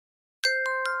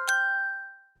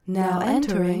Now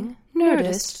entering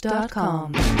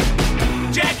Nerdist.com.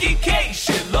 Jackie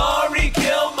Cation, Laurie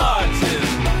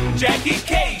Kilmartin. Jackie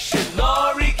Cation,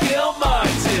 Laurie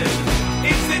Kilmartin.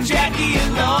 It's the Jackie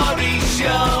and Laurie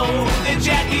Show. The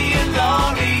Jackie and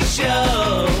Laurie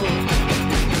Show.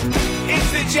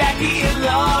 It's the Jackie and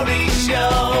Laurie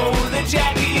Show. The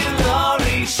Jackie and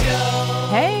Laurie Show.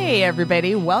 Hey,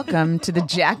 everybody. Welcome to the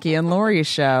Jackie and Laurie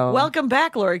Show. Welcome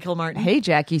back, Laurie Kilmartin. Hey,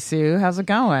 Jackie Sue. How's it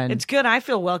going? It's good. I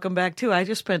feel welcome back, too. I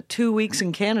just spent 2 weeks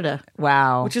in Canada.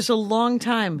 Wow. Which is a long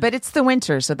time. But it's the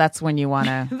winter, so that's when you want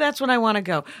to... That's when I want to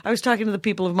go. I was talking to the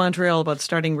people of Montreal about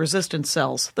starting resistance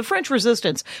cells. The French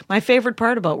resistance. My favorite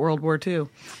part about World War II.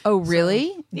 Oh,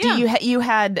 really? So, yeah. You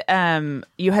had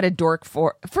a dork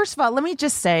for... First of all, let me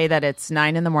just say that it's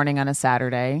 9 a.m. on a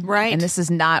Saturday. Right. And this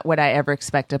is not what I ever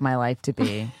expected my life to be.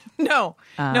 No.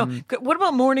 What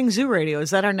about morning zoo radio?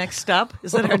 Is that our next stop?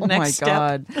 Is that our next step?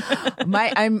 Oh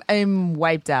my God. I'm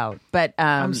wiped out. But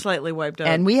I'm slightly wiped out.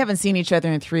 And we haven't seen each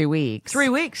other in 3 weeks. 3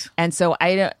 weeks. And so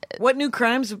I don't... What new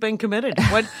crimes have been committed?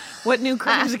 What new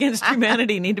crimes against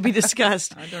humanity need to be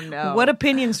discussed? I don't know. What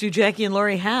opinions do Jackie and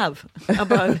Laurie have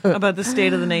about the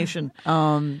state of the nation?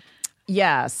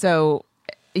 Yeah. So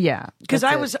yeah. Because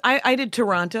I did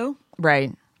Toronto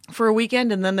right for a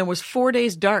weekend, and then there was 4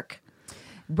 days dark.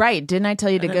 Right. Didn't I tell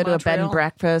you to go to a bed and Montreal.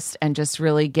 breakfast and just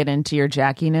really get into your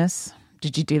jackiness?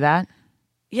 Did you do that?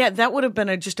 Yeah, that would have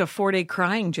been just a 4-day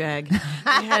crying jag.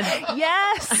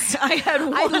 Yes. I had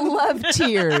one. I love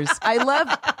tears. I love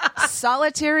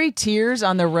solitary tears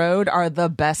on the road are the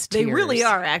best tears. They really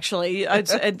are, actually.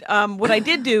 What I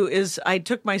did do is I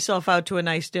took myself out to a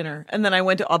nice dinner, and then I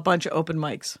went to a bunch of open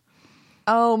mics.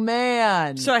 Oh,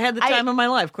 man. So I had the time of my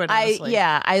life, quite honestly.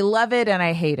 I love it and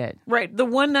I hate it. Right. The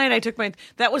one night I took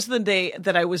that was the day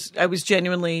that I was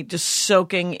genuinely just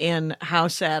soaking in how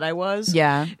sad I was.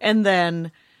 Yeah.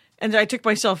 And I took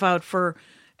myself out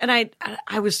and I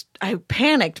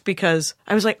panicked because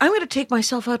I was like, I'm going to take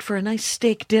myself out for a nice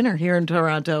steak dinner here in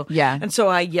Toronto. Yeah. And so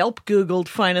I Yelp Googled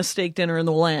finest steak dinner in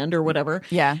the land or whatever.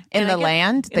 Yeah.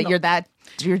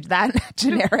 You're that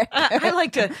generic. I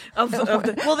like to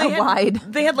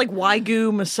they had like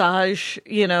Wagyu massage,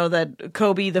 that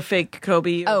Kobe, the fake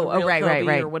Kobe,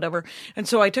 right, or whatever. And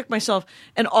so I took myself,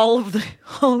 and all of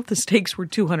the steaks were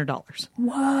 $200.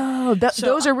 Whoa,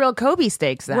 those are real Kobe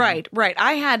steaks then. Right.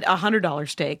 I had a $100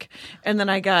 steak, and then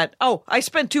I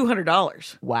spent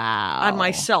 $200. Wow, on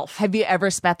myself. Have you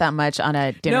ever spent that much on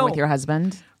a dinner with your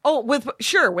husband? Oh, with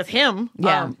him.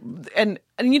 Yeah, and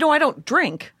I don't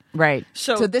drink. Right.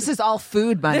 So this is all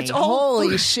food money. It's all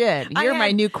Holy food. shit. You're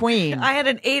my new queen. I had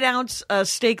an 8-ounce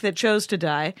steak that chose to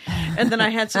die. And then I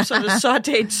had some sort of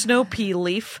sauteed snow pea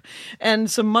leaf and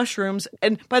some mushrooms.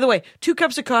 And by the way, 2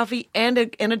 cups of coffee and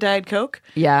a Diet Coke.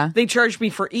 Yeah. They charged me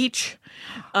for each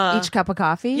cup of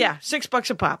coffee? Yeah, $6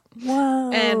 a pop.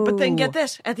 Whoa. But then get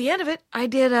this. At the end of it, I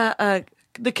did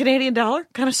the Canadian dollar,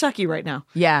 kind of sucky right now.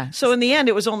 Yeah. So in the end,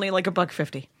 it was only like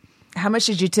 $1.50. How much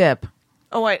did you tip?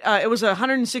 Oh, it was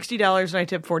 $160 and I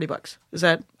tipped $40. Is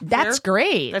that That's fair?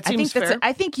 great. That seems fair.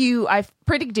 I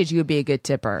predicted you would be a good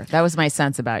tipper. That was my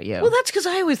sense about you. Well, that's because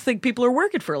I always think people are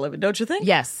working for a living, don't you think?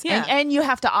 Yes. Yeah. And you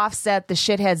have to offset the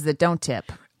shitheads that don't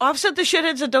tip. Offset the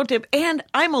shitheads that don't tip, and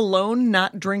I'm alone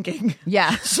not drinking.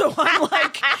 Yeah. So I'm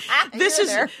like,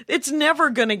 it's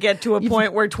never going to get to a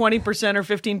point where 20% or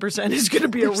 15% is going to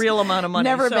be a real amount of money.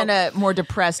 Never been a more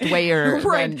depressed waiter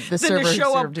than the server to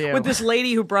show served up you. with this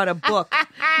lady who brought a book.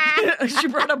 She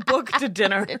brought a book to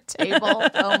dinner. Table.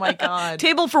 Oh, my God.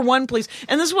 Table for one, please.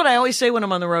 And this is what I always say when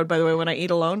I'm on the road, by the way, when I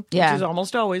eat alone, Yeah. which is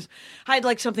almost always, I'd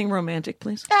like something romantic,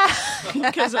 please.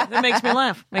 Because it makes me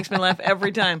laugh. Makes me laugh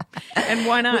every time. And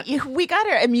why not? We got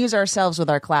to amuse ourselves with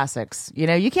our classics.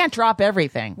 You can't drop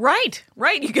everything. Right.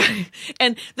 You got,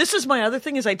 and this is my other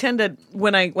thing is I tend to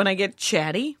when I get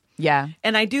chatty. Yeah.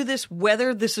 And I do this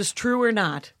whether this is true or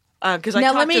not because I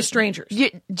talk to strangers.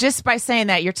 Just by saying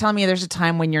that, you're telling me there's a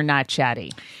time when you're not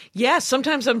chatty. Yeah.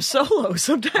 Sometimes I'm solo.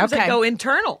 Sometimes I go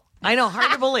internal. I know.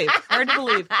 Hard to believe. Hard to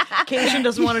believe. Cation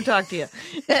doesn't want to talk to you.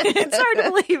 It's hard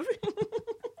to believe.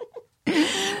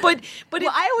 But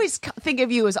I always think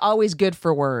of you as always good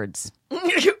for words.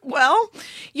 Well,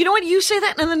 you know what? You say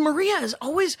that, and then Maria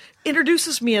always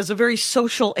introduces me as a very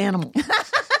social animal.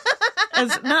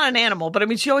 as not an animal, but I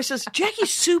mean, she always says Jackie's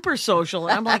super social,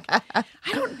 and I'm like, I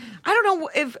don't know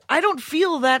if I don't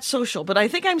feel that social, but I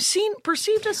think I'm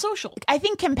perceived as social. I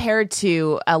think compared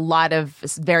to a lot of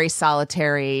very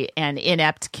solitary and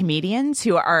inept comedians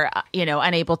who are,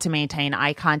 unable to maintain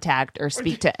eye contact or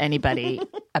speak to anybody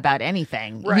about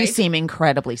anything, Right. you seem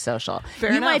incredibly social.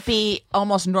 Fair you enough. might be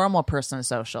almost normal person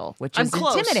social, which I'm is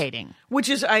close. intimidating. Which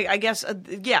is, I guess,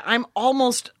 I'm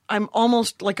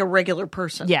almost like a regular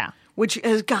person. Yeah. Which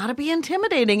has got to be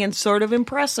intimidating and sort of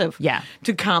impressive. Yeah.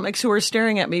 To comics who are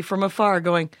staring at me from afar,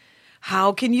 going,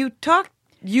 "How can you talk?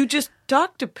 You just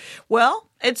talk to." Well,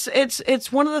 it's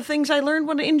one of the things I learned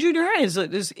when in junior high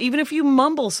is even if you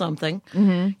mumble something,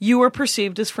 you are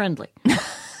perceived as friendly.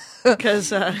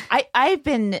 Because I've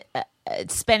been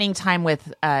spending time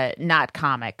with not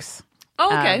comics.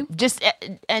 Oh, okay.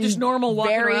 Just normal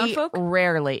walking very around folk?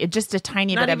 rarely. Just a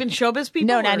tiny not bit. even showbiz people.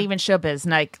 No, or not even showbiz.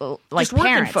 Like just working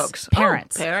parents, folks.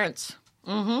 parents, Oh, parents.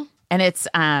 and it's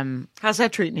How's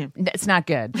that treating you? it's not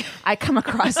good. I come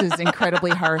across as incredibly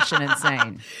harsh and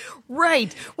insane.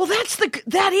 Right. Well,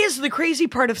 that is the crazy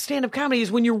part of stand-up comedy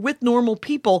is when you're with normal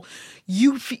people,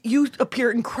 you appear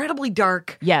incredibly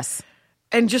dark. Yes.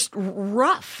 And just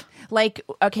rough. Like,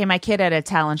 okay, my kid had a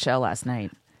talent show last night.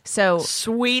 So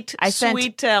Sweet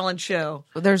sent- talent show.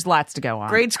 there's lots to go on.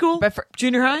 Grade school? But for,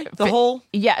 Junior high? The whole?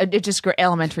 yeah, it just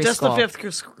elementary Just school. the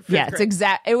fifth Yeah, grade.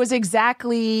 it was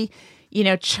exactly,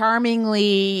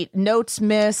 charmingly notes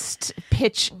missed,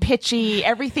 pitchy,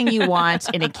 everything you want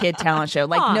in a kid talent show.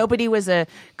 Like nobody was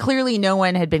clearly no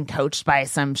one had been coached by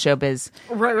some showbiz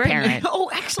Right. parent. Oh,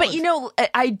 excellent. But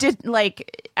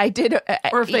I did.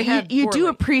 Or if they had you do poorly.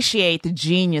 appreciate the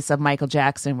genius of Michael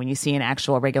Jackson when you see an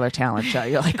actual regular talent show.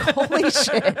 You're like, holy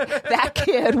shit, that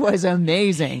kid was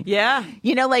amazing. Yeah.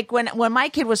 Like when my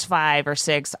kid was 5 or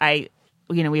 6,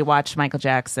 we watched Michael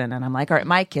Jackson, and I'm like, all right,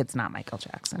 my kid's not Michael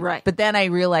Jackson. Right. But then I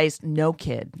realized no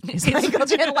kid is Michael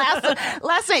Jackson.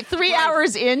 Last night, 3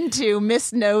 hours into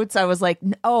Missed Notes, I was like,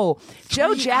 oh,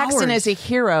 Joe 3 Jackson hours. is a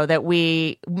hero that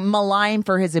we malign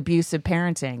for his abusive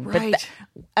parenting. Right.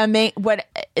 But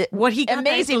What he got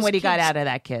amazing those what he got kids. out of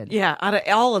that kid. Yeah, out of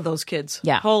all of those kids.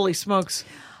 Yeah. Holy smokes.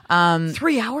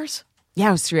 3 hours? Yeah,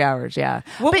 it was 3 hours, yeah.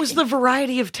 What But was the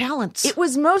variety of talents? It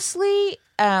was mostly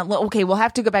okay, we'll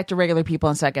have to go back to regular people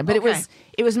in a second, but Okay.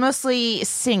 it was mostly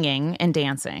singing and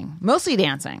dancing. Mostly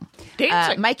dancing.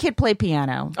 Dancing. My kid played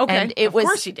piano. Okay, And it of was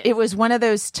course he did. It was one of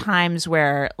those times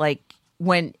where like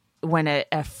when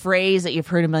a phrase that you've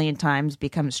heard a million times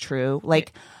becomes true,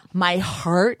 like my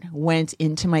heart went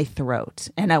into my throat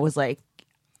and I was like,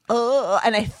 oh,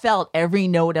 and I felt every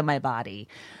note in my body.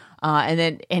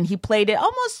 And he played it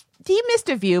almost. He missed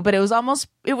a few, but it's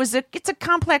a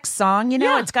complex song,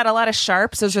 Yeah. It's got a lot of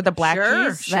sharps. Those are the black Sure,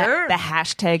 keys, sure. the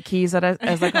hashtag keys,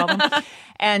 as I call them.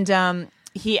 And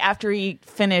after he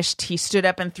finished, he stood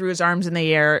up and threw his arms in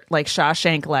the air like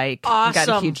Shawshank, got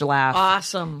a Awesome. huge laugh.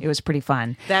 Awesome. It was pretty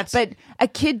fun. That's- but a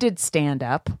kid did stand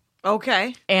up,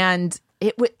 Okay. and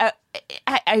it would.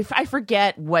 I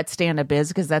forget what stand up is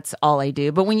because that's all I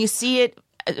do. But when you see it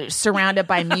surrounded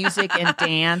by music and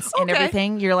dance and Okay.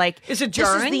 everything, you're like, Is it this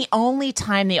jarring? is the only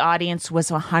time the audience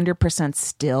was 100%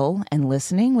 still and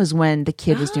listening was when the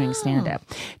kid was doing stand up.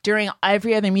 During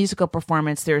every other musical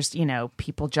performance, there's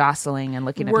people jostling and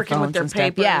looking at Working their with phones their and stuff.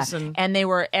 papers Yeah,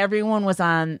 and- everyone was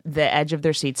on the edge of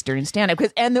their seats during stand up.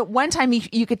 And the one time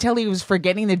you could tell he was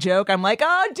forgetting the joke. I'm like,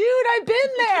 oh, dude, I've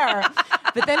been there.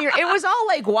 But then it was all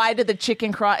like, why did the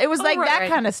chicken cross? It was like right, that right.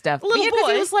 kind of stuff. Little Because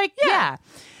boy. It was like, yeah.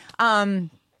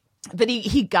 But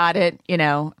he got it,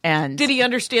 and Did he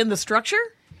understand the structure?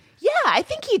 yeah, I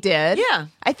think he did. Yeah.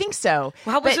 I think so.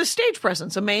 How was But- his stage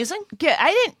presence? Amazing? Yeah,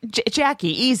 I didn't, Jackie,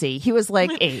 easy. He was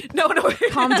like 8. No.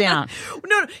 Calm down.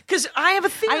 No, because I have a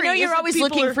theory. I know is you're that always people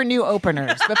looking are- for new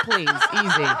openers, but please,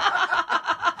 easy.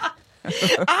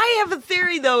 I have a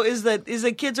theory, though, is that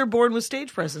kids are born with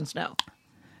stage presence now.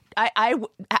 I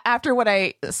after what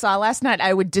I saw last night,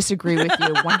 I would disagree with you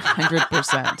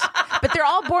 100%. But they're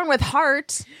all born with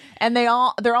heart, and they're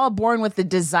all born with the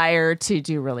desire to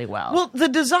do really well. Well, the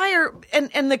desire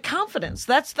and the confidence,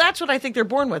 that's what I think they're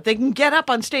born with. They can get up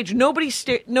on stage. Nobody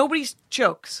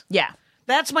chokes. yeah.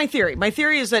 That's my theory. My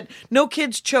theory is that no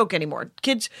kids choke anymore.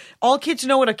 All kids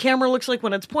know what a camera looks like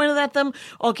when it's pointed at them.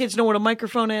 All kids know what a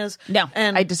microphone is. No,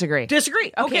 and I disagree.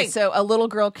 Disagree. Okay, so a little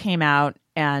girl came out,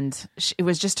 and it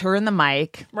was just her and the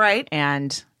mic. Right.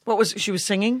 And What was she was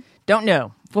singing? don't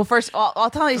know. Well, first,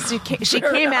 I'll tell you, she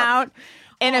came out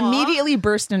and immediately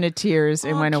burst into tears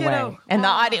and went kiddo. away. And the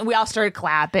audience, we all started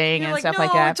clapping You're and like, stuff "No,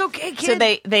 like that. it's okay, So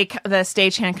kid." the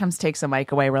stagehand comes, takes the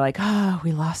mic away. We're like, oh,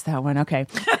 we lost that one. Okay.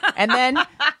 And then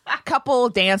couple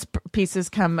dance pieces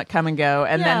come and go,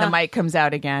 and then the mic comes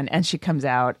out again, and she comes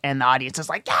out, and the audience is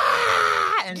like, "Yeah!"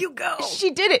 And you go. She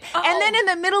did it, and then in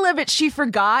the middle of it, she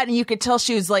forgot, and you could tell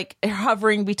she was like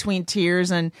hovering between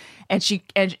tears, and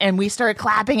we started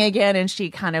clapping again, and she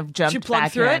kind of jumped She plugged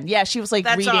back through in. it? Yeah, she was like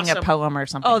That's reading awesome. a poem or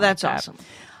something. Oh, that's like that.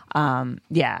 awesome.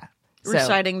 Yeah. So,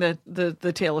 Reciting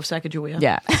the tale of Sacagawea.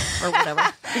 yeah. Or whatever.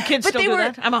 Do kids still they do were-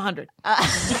 that? I'm 100.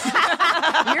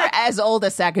 You're as old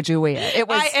as Sacagawea. It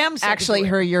was I am actually Sacagawea.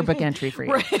 her yearbook entry for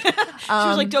you. She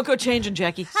was like, don't go changing,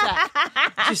 Jackie. Sack.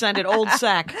 She signed it Old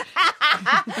Sack.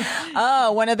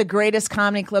 Oh, one of the greatest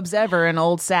comedy clubs ever in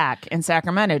Old Sac in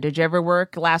Sacramento. Did you ever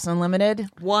work Laughs Unlimited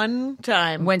One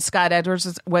time. when Scott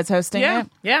Edwards was hosting Yeah. it?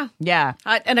 Yeah. Yeah.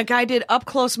 And a guy did up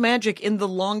close magic in the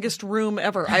longest room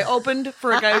ever. I opened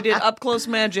for a guy who did up close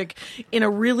magic in a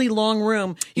really long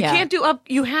room. You Yeah. can't do up.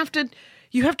 You have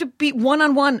to be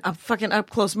one-on-one up fucking up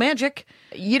close magic.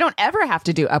 You don't ever have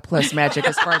to do up close magic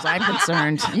as far as I'm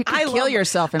concerned. You can kill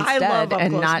yourself instead I love up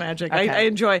and close not magic. Okay. I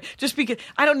enjoy just because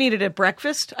I don't need it at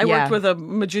breakfast. I Yeah. worked with a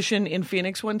magician in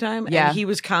Phoenix one time, Yeah. and he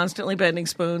was constantly bending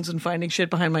spoons and finding shit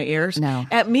behind my ears No.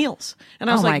 at meals. And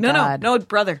I was Oh like, my no, God. no,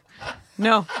 brother.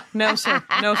 No, sir.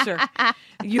 No, sir.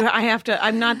 I have to.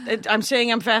 I'm not. I'm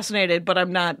saying I'm fascinated, but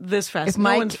I'm not this fascinated.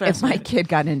 No one's if my fascinated. kid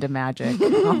got into magic,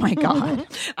 oh my God.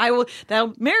 I will.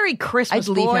 That Merry Christmas.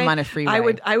 I'd leave boy. him on a freeway.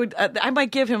 I would. I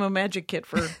might give him a magic kit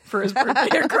for his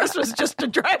birthday or Christmas just to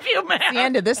drive you mad. The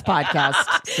end of this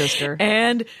podcast, sister.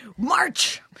 And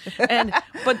March.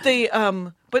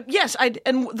 But yes,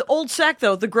 the Old Sac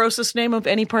though, the grossest name of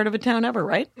any part of a town ever,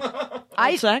 right?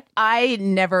 Old Sac? I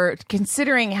never,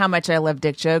 considering how much I love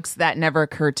dick jokes, that never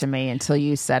occurred to me until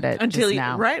you said it Until just you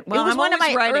now. right? Well, it was I'm one of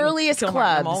always my writing, earliest Kilmartin.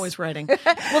 clubs. I'm always writing.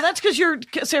 Well, that's because you're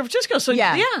San Francisco, so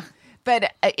yeah.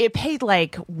 But it paid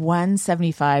like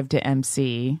 $175 to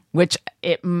MC, which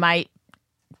it might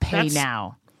pay That's-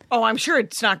 now. Oh, I'm sure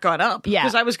it's not gone up. Yeah.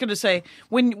 Because I was going to say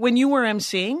when you were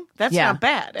emceeing, that's Yeah, not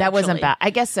bad. That wasn't actually. bad. I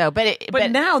guess so, but But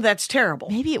now that's terrible.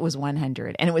 maybe it was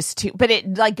 100, and it was two. But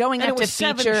it like going And up it to was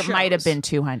 7 feature it might have shows. been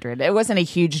 200. It wasn't a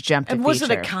huge jump to And was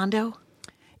feature. it a condo?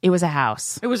 It was a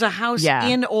house. It was a house Yeah.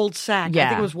 in Old Sac. I Yeah.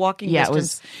 think it was walking Yeah, it distance.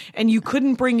 was- And you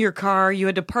couldn't bring your car. You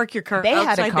had to park your car They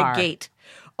had a outside car. the gate.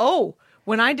 Oh,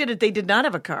 when I did it, they did not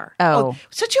have a car. Oh.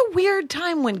 Such a weird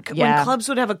time when Yeah. clubs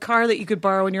would have a car that you could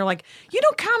borrow, and you're like,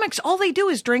 comics, all they do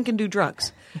is drink and do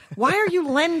drugs. Why are you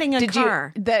lending a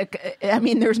car? I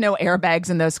mean, there's no airbags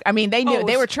in those. I mean, they knew Oh,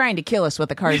 they were trying to kill us with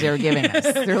the cars they were giving us.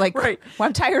 They're like, Right. well,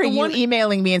 I'm tired of The you one-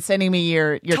 emailing me and sending me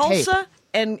your Tulsa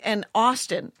tape. and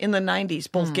Austin in the 90s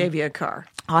both gave you a car.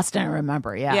 Austin, I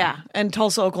remember. Yeah. Yeah, and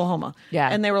Tulsa, Oklahoma. Yeah.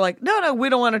 And they were like, no, we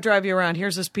don't want to drive you around.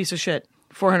 Here's this piece of shit.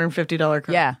 $450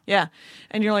 car. Yeah. Yeah.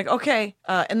 And you're like, okay.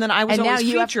 And then I was And now always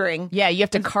you featuring. you have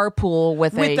to carpool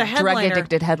with with a the headliner. drug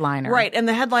addicted headliner. Right. And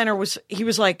the headliner was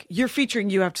like, you're featuring,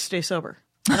 you have to stay sober.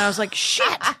 And I was like, shit,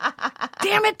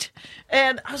 damn it.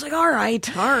 And I was like, all right.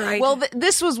 Well,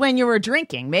 this was when you were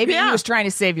drinking. Maybe Yeah. he was trying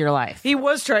to save your life. He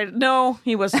was trying. No,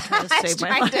 he wasn't trying to He's save my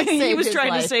trying life. to He save was his trying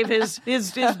life. to save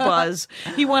his buzz.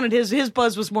 He wanted his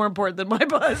buzz was more important than my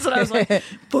buzz, and I was like,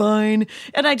 fine.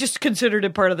 And I just considered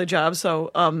it part of the job. So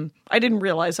I didn't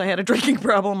realize I had a drinking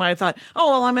problem. I thought,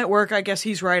 oh well, I'm at work. I guess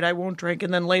he's right. I won't drink.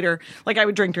 And then later, like I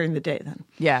would drink during the day then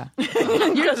Yeah.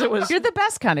 because it was You're the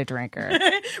best kind of drinker.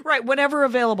 right whenever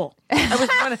available. All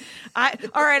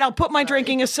right. I'll put my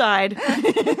drinking aside.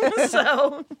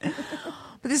 So.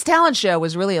 But this talent show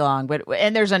was really long,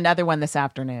 and there's another one this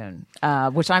afternoon,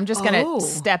 which I'm just going Oh. to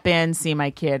step in, see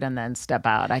my kid, and then step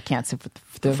out. I can't sit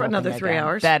For another 3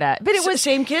 hours. But it was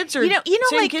same kids or you know,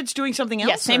 same like kids doing something else.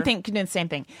 yeah, same or? thing, doing the same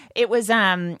thing. It was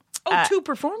 2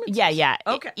 performances. Yeah.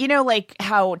 Okay. You know, like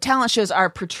how talent shows are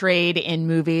portrayed in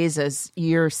movies as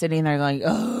you're sitting there going,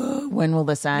 oh, when will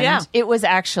this end? Yeah. It was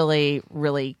actually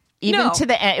really, even No. to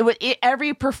the end,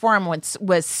 every performance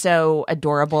was so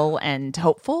adorable and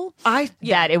hopeful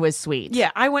that it was sweet. Yeah,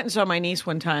 I went and saw my niece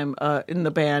one time in the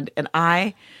band, and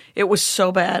it was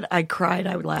so bad. I cried.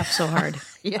 I would laugh so hard.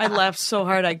 Yeah. I laughed so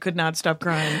hard I could not stop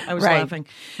crying. I was Right. laughing.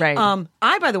 Right.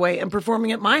 I, by the way, am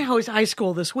performing at my high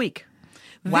school this week.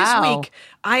 Wow. This week,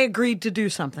 I agreed to do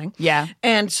something. Yeah.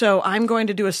 And so I'm going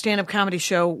to do a stand-up comedy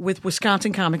show with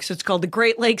Wisconsin comics. It's called the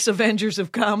Great Lakes Avengers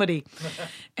of Comedy.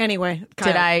 Anyway,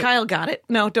 Kyle got it.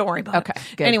 No, don't worry about it. Okay,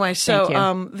 good. Anyway, so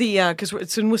Thank because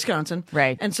it's in Wisconsin.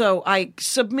 Right. And so I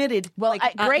submitted. Well,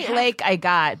 Great Lake I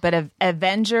got, but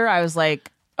Avenger, I was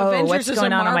like, oh, Avengers what's is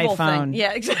going a on my Marvel phone? thing.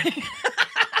 Yeah, exactly.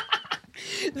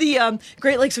 The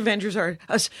Great Lakes Avengers are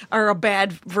a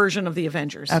bad version of the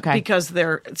Avengers. Okay. Because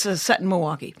it's set in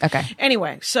Milwaukee. Okay.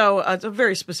 Anyway, so it's a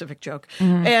very specific joke.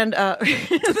 And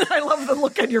I love the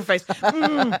look on your face.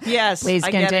 Yes. Please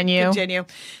I get it. continue. Continue.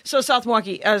 So South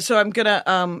Milwaukee. So I'm going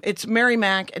to, it's Mary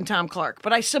Mack and Tom Clark.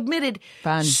 But I submitted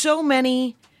Fun. so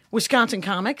many Wisconsin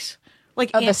comics.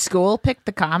 Like Oh, the school picked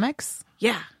the comics?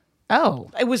 Yeah.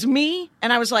 Oh. It was me,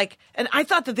 and I was like, and I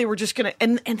thought that they were just going to,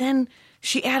 and then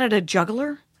she added a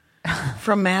juggler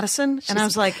from Madison, and I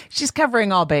was like, She's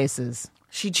covering all bases.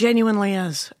 she genuinely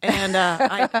is. And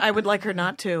I would like her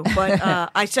not to, but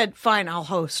I said, fine, I'll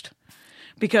host.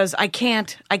 Because I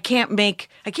can't make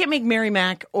Mary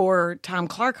Mack or Tom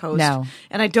Clark host. No.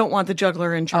 And I don't want the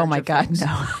juggler in charge. Oh, my of God, things.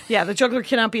 no. Yeah, the juggler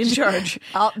cannot be in charge.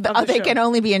 They can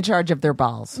only be in charge of their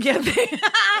balls. Yeah.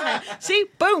 See,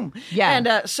 boom. Yeah.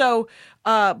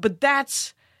 And but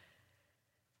that's.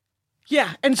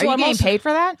 Yeah, and so Are you I'm getting also, paid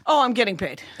for that? Oh, I'm getting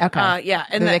paid. Okay. Yeah,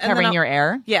 Are they covering your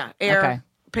air? Yeah, air, Okay.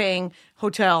 paying,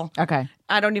 hotel. Okay.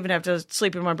 I don't even have to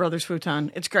sleep in my brother's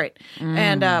futon. It's great.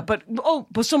 And but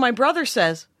so my brother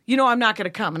says, I'm not going to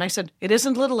come, and I said, it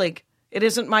isn't Little League. It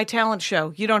isn't my talent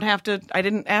show. You don't have to. I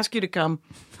didn't ask you to come.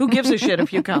 Who gives a shit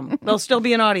if you come? There'll still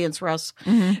be an audience, Russ.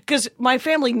 Because my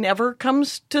family never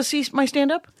comes to see my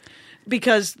stand-up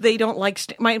because they don't like.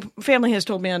 My family has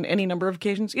told me on any number of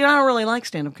occasions, I don't really like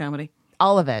stand-up comedy.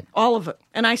 All of it. All of it.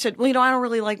 And I said, well, I don't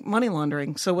really like money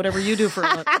laundering. So whatever you do for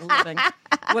a living,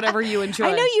 whatever you enjoy.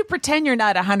 I know you pretend you're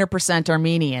not 100%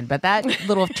 Armenian, but that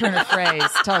little turn of phrase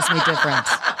tells me different.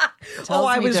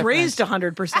 I was raised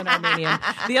 100% Armenian.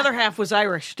 The other half was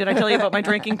Irish. Did I tell you about my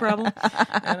drinking problem?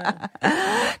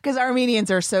 Because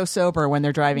Armenians are so sober when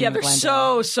they're driving. Yeah, in they're Glendale.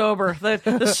 so sober.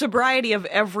 The sobriety of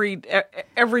every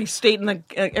state in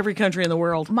every country in the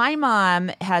world. My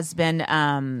mom has been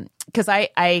because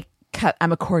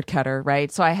I'm a cord cutter, right?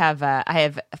 So I have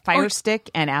Fire Stick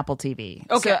and Apple TV.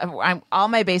 Okay. So all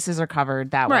my bases are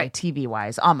covered that way, Right. TV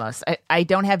wise, almost. I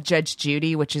don't have Judge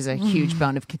Judy, which is a huge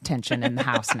bone of contention in the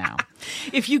house now.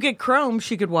 If you get Chrome,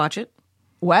 she could watch it.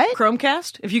 What?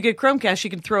 Chromecast. If you get Chromecast, she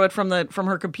can throw it from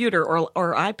her computer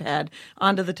or iPad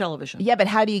onto the television. Yeah, but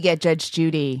how do you get Judge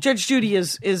Judy? Judge Judy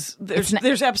is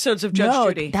there's episodes of Judge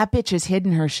Judy. That bitch has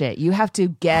hidden her shit. You have to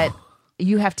get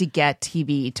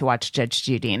TV to watch Judge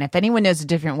Judy. And if anyone knows a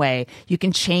different way, you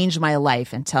can change my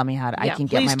life and tell me how I can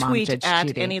get my mom please Judge tweet at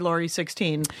Judy.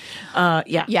 AnyLaurie16.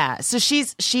 Yeah. So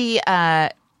she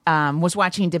was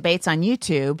watching debates on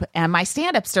YouTube, and my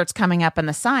stand-up starts coming up on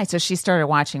the side. So she started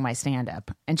watching my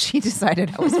stand-up, and she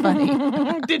decided I was funny.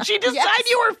 Did she decide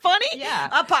you were funny? Yeah.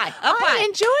 Up high. I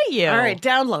enjoy you. All right,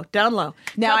 down low.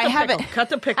 Now I haven't. Cut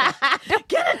the pickle.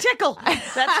 Get a tickle.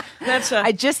 That's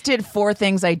I just did 4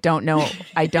 things I don't know.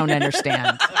 I don't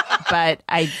understand. But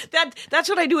that's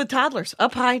what I do with toddlers.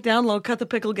 Up high, down low, cut the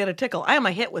pickle, get a tickle. I am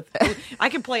a hit with. I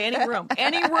can play any room.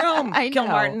 Any room. I know.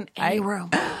 Kilmartin. Any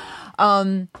room.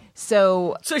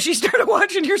 So she started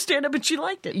watching your stand up and she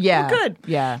liked it. Yeah. Well, good.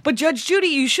 Yeah. But Judge Judy,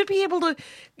 you should be able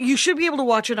to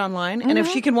watch it online. And if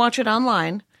she can watch it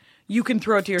online, you can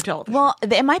throw it to your television. well,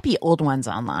 it might be old ones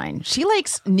online. She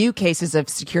likes new cases of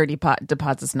security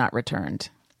deposits not returned.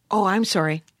 Oh, I'm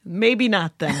sorry. Maybe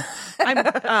not then.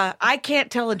 I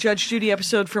can't tell a Judge Judy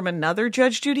episode from another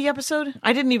Judge Judy episode.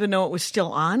 I didn't even know it was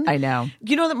still on. I know.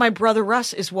 You know that my brother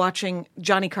Russ is watching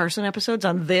Johnny Carson episodes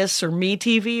on This or Me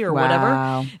TV or Wow.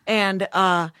 whatever.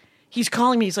 And he's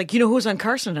calling me. He's like, who was on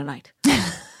Carson tonight?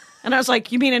 And I was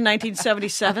like, you mean in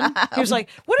 1977? He was like,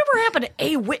 whatever happened to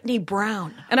A. Whitney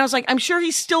Brown? And I was like, I'm sure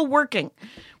he's still working.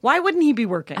 Why wouldn't he be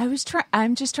working? I'm just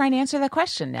trying to answer that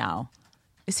question now.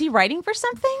 Is he writing for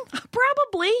something?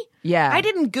 Probably. Yeah. I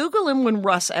didn't Google him when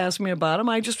Russ asked me about him.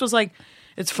 I just was like,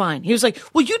 it's fine. He was like,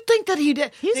 well, you'd think that he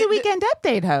did. He's a Weekend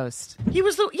Update host. He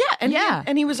was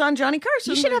and he was on Johnny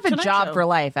Carson. You should have a Tonight job Show. for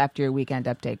life after your Weekend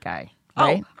Update guy,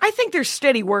 right? Oh, I think there's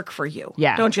steady work for you.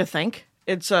 Yeah. Don't you think?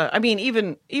 It's I mean,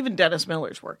 even Dennis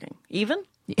Miller's working. Even?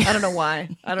 I don't know why.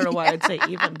 I'd say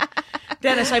even.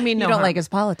 Dennis, I mean, no You don't harm. like his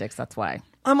politics, that's why.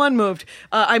 I'm unmoved.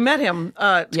 I met him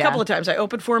a couple of times. I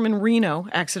opened for him in Reno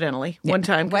accidentally one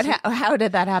time. How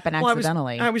did that happen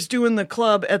accidentally? I was doing the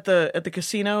club at the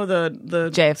casino, the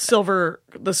JF.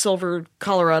 silver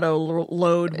Colorado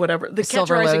load, whatever. The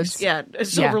Silver Catch Rising,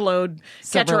 Loads. silver load, Catch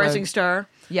Silver Rising Load. Star.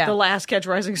 Yeah. The last Catch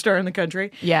Rising Star in the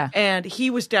country. Yeah. And he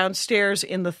was downstairs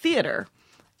in the theater.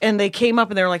 And they came up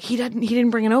and they were like, he didn't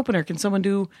bring an opener. Can someone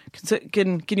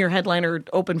can your headliner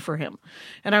open for him?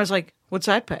 And I was like, what's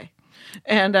that pay?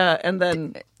 and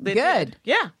then they Good. did.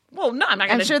 Yeah. Well, no, I'm not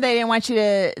going I'm sure they didn't want you to.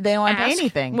 They didn't want to pay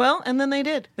anything. Well, and then they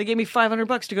did. They gave me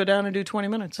 $500 to go down and do 20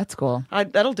 minutes. That's cool.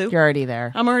 That'll do. You're already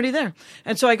there. I'm already there.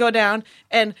 And so I go down,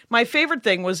 and my favorite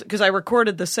thing was, because I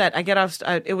recorded the set, I get off,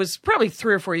 it was probably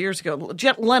 3 or 4 years ago.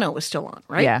 Jet Leno was still on,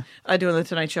 right? Yeah. Doing the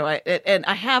Tonight Show. And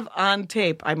I have on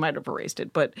tape, I might have erased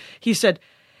it, but he said,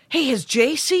 "Hey, has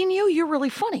Jay seen you? You're really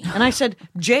funny." And I said,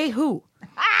 "Jay who?"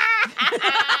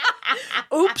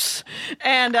 Oops.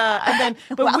 And then,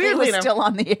 but While weirdly he was enough, still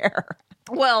on the air.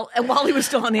 well, and while he was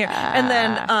still on the air, and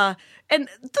then,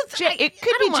 It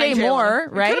could be Jay Moore,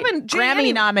 right? It could have been Jay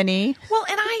Grammy nominee. Well,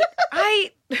 and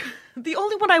I the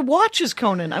only one I watch is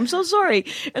Conan. I'm so sorry.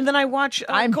 And then I watch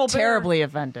I'm Colbert. terribly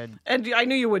offended. And I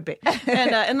knew you would be.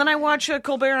 And then I watch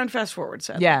Colbert on Fast Forward.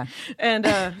 Sadly. Yeah. And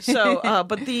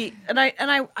but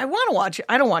I want to watch it.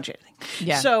 I don't watch anything.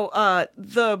 Yeah. So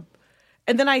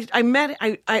and then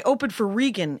I opened for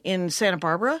Regan in Santa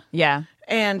Barbara. Yeah.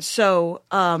 And so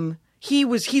he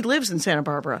lives in Santa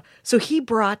Barbara. So he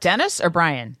brought Dennis or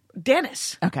Brian?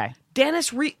 Dennis. Okay.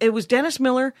 It was Dennis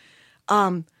Miller.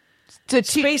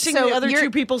 Spacing the other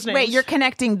two people's names. Wait, you're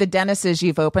connecting the Dennises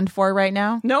you've opened for right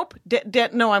now? Nope.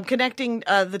 No, I'm connecting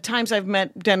the times I've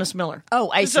met Dennis Miller. Oh,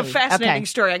 I It's see. a fascinating Okay.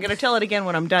 story. I'm going to tell it again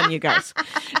when I'm done, you guys.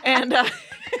 And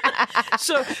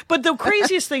but the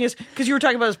craziest thing is, because you were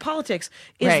talking about his politics,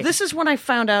 is Right. this is when I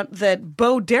found out that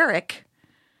Bo Derek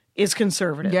is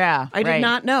conservative. Yeah, I did right.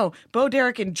 not know. Bo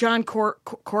Derek and John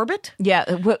Corbett Yeah,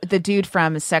 the dude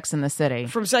from Sex and the City.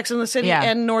 from Sex and the City Yeah.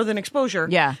 and Northern Exposure.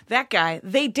 Yeah. That guy,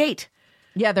 they date.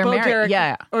 Yeah, they're Bo married. Derek,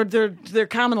 Yeah. or they're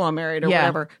common law married or Yeah.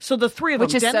 whatever. So the three of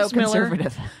Which them, is so Dennis Miller,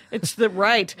 conservative. it's the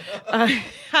right,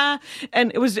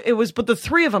 and it was, but the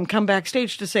three of them come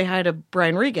backstage to say hi to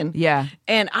Brian Regan. Yeah.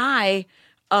 And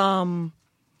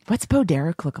What's Bo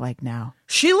Derek look like now?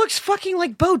 she looks fucking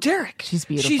like Bo Derek. She's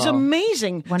beautiful. She's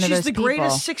amazing. One of she's those the people.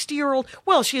 greatest 60-year-old.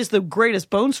 Well, she has the greatest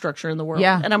bone structure in the world.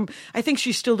 Yeah. And I think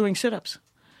she's still doing sit-ups.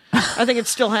 I think it's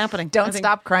still happening. I Don't think-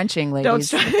 stop crunching, ladies. Don't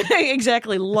stop.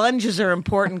 Exactly. Lunges are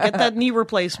important. Get that knee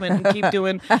replacement and keep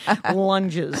doing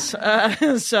lunges.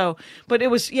 But it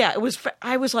was,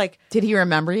 I was like, Did he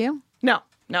remember you? no,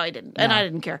 I didn't. And No. I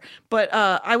didn't care. But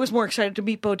I was more excited to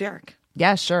meet Bo Derek.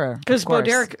 Yeah, sure. Because of Bo course.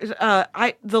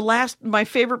 Derek, my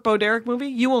favorite Bo Derek movie,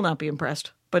 you will not be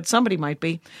impressed, but somebody might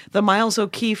be, the Miles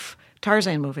O'Keefe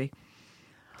Tarzan movie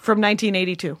from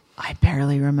 1982. I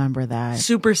barely remember that.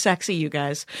 Super sexy, you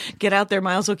guys. Get out there,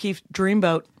 Miles O'Keefe,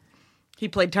 Dreamboat. He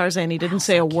played Tarzan. He didn't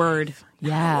say a word.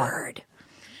 Yeah. Not a word.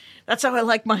 That's how I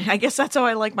like my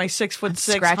 6'6"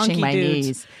 Scratching hunky my dudes.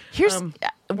 knees. Here's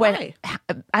why?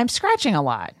 I'm scratching a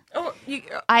lot. Oh,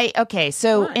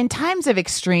 So Why? in times of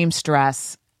extreme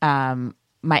stress,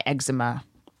 my eczema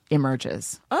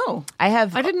emerges. oh, I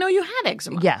didn't know you had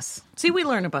eczema. Yes. See, we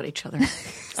learn about each other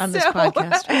on this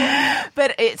podcast.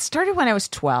 But it started when I was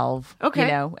 12. Okay. You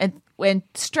know, and when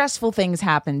stressful things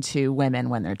happen to women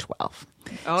when they're 12.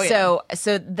 Oh, yeah.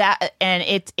 So that, and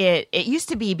it used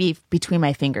to be between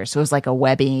my fingers. So it was like a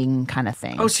webbing kind of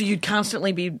thing. Oh, so you'd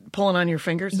constantly be pulling on your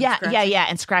fingers? and Yeah, scratching?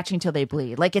 and scratching till they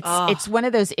bleed. Like it's one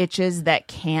of those itches that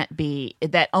can't be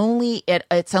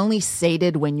it's only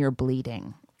sated when you're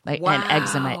bleeding. Like an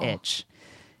eczema itch.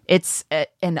 It's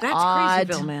an odd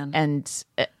Crazyville, man.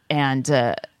 and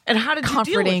how did you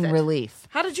comforting deal with it? relief.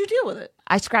 How did you deal with it?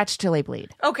 I scratch till they bleed,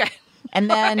 Okay. and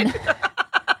then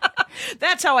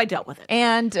That's how I dealt with it.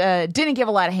 and didn't give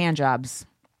a lot of hand jobs.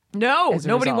 No, As a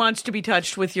nobody result. wants to be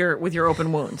touched with your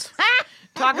open wounds.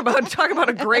 Talk about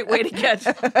a great way to get.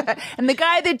 And the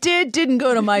guy that didn't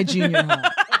go to my junior home.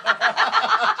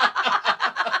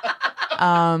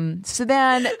 So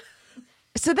then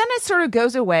it sort of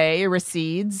goes away, it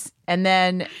recedes, and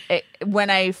then when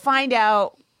I find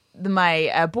out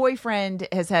my boyfriend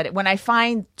has had, when I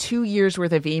find 2 years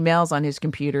worth of emails on his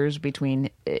computers between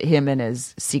him and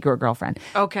his secret girlfriend,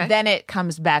 Okay. then it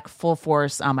comes back full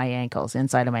force on my ankles,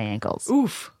 inside of my ankles.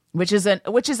 Oof. Which is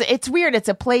it's weird. It's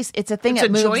a thing It's that a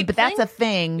moves, joint but that's thing? a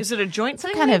thing. Is it a joint It's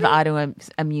thing? kind of maybe?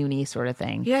 autoimmune sort of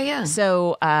thing. Yeah.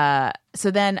 So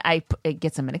then I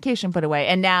get some medication put away,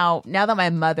 and now that my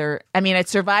mother, I mean, I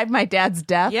survived my dad's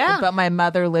death, Yeah. but my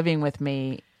mother living with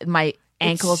me, my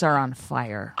ankles are on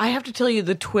fire. I have to tell you,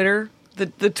 the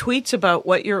tweets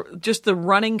about just the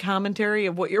running commentary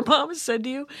of what your mom has said to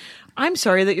you. I'm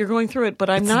sorry that you're going through it, but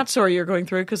I'm not sorry you're going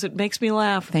through it because it makes me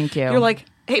laugh. Thank you. You're like,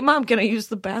 hey, Mom, can I use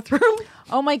the bathroom?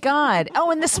 Oh my God! Oh,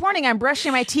 and this morning I'm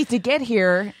brushing my teeth to get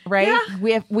here. Right?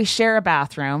 Yeah. We share a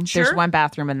bathroom. Sure. There's one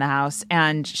bathroom in the house,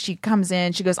 and she comes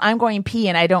in. She goes, "I'm going pee,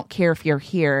 and I don't care if you're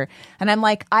here." And I'm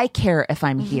like, "I care if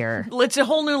I'm here." It's a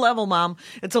whole new level, Mom.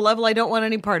 It's a level I don't want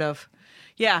any part of.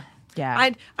 Yeah.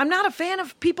 Yeah. I'm not a fan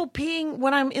of people peeing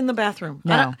when I'm in the bathroom.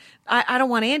 No. I don't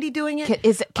want Andy doing it.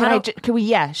 Can we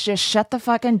just shut the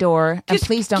fucking door and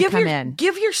please don't come in.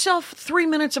 Give yourself 3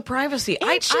 minutes of privacy.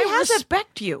 I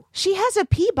respect you. She has a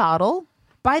pee bottle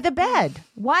by the bed.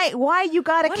 Why you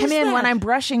got to What come is in that? when I'm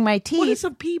brushing my teeth? What is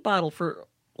a pee bottle for?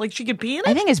 Like she could pee in it?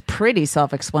 I think it's pretty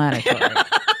self-explanatory.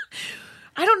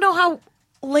 I don't know how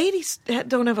ladies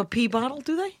don't have a pee bottle,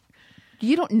 do they?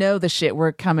 You don't know the shit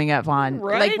we're coming up on.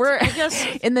 Right? Like we're I guess.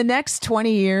 in the next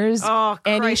 20 years, Oh,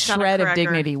 any Christ on a shred of cracker.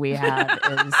 dignity we have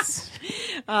is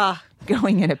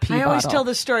going in a pee bottle. I always tell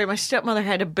this story. My stepmother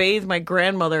had to bathe my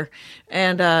grandmother,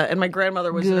 and my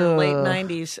grandmother was in her late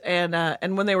 90s.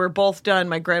 And when they were both done,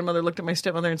 my grandmother looked at my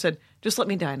stepmother and said, "Just let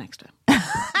me die next time."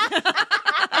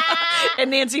 And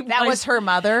Nancy, That was her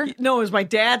mother? No, it was my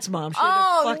dad's mom. She had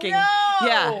Oh, to fucking, no!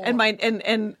 yeah.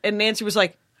 And Nancy was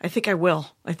like, "I think I will.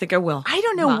 I think I will." I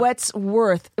don't know Mom. what's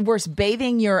worse,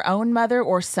 bathing your own mother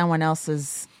or someone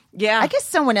else's. Yeah, I guess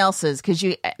someone else's, because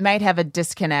you might have a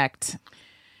disconnect.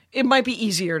 it might be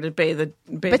easier to bathe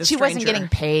But she wasn't getting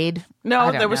paid. No,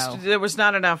 I don't there was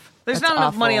not enough. There's That's not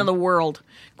enough money awful. in the world,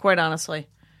 quite honestly.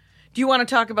 Do you want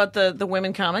to talk about the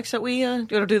women comics that we do? You want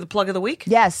to do the plug of the week?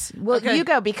 Yes. Well, Okay. you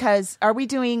go, because are we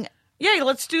doing Yeah,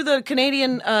 let's do the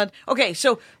Canadian. Okay,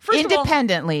 so first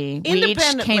independently? We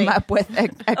each came up with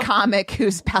a comic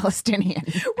who's Palestinian.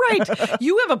 of all, right?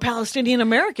 You have a Palestinian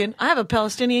American. I have a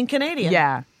Palestinian Canadian.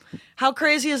 Yeah. How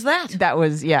crazy is that? That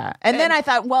was, yeah. And then I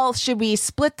thought, well, should we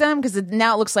split them? Because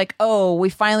now it looks like, oh, we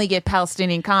finally get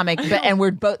Palestinian comic, and we're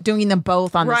doing them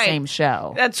both on the Right. same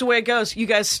show. That's the way it goes. You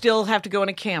guys still have to go in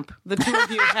a camp. The two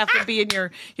of you have to be you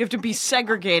have to be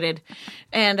segregated.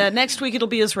 And next week it'll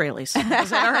be Israelis. Is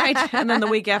that all right? And then the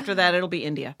week after that it'll be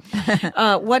India.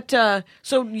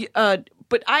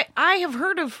 But I have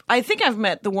heard of, I think I've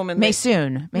met the woman.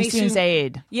 Maysoon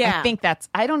Zaid. Yeah. I think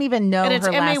I don't even know And it's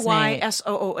her last name.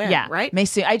 Maysoon, Yeah. right?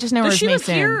 Maysoon. I just know her Does as she live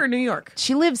Maysoon. here or New York?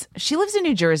 She lives in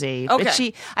New Jersey. Okay.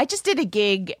 But I just did a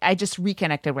gig. I just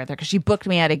reconnected with her because she booked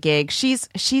me at a gig. She's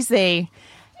a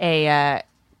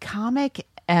comic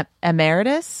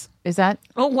emeritus. Is that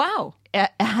Oh, wow.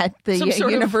 at the Some sort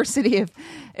of- University of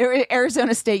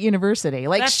Arizona State University?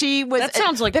 Like she was. that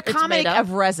sounds like the it's comic made up.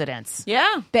 of residence.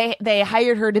 Yeah. They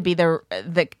hired her to be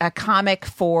a comic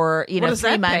for What does 3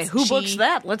 that months. pay? Who books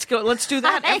that? Let's go. Let's do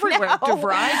that I everywhere. know.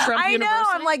 DeVry, Trump I know. University.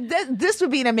 I'm like, this would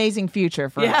be an amazing future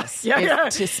for Yeah, us. yeah, is yeah.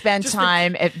 to spend Just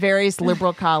time at various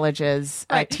liberal colleges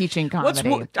Right. teaching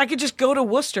comedy. I could just go to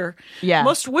Worcester. Yeah.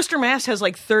 Worcester, Mass has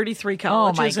like 33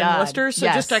 colleges in God. Worcester. So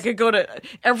Yes. just I could go to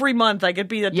every month. I could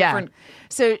be a different.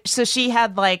 So she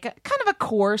had like kind of a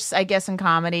course, I guess, in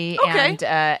comedy, Okay.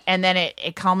 and then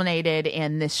it culminated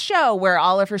in this show where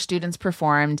all of her students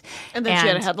performed. And then she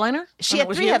had a headliner? She And had it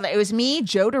was 3 you? headliners. It was me,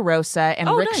 Joe DeRosa, and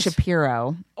Oh, Rick nice.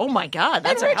 Shapiro. Oh my God,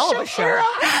 that's a Rick hell of a show. Shapiro.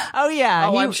 Oh yeah,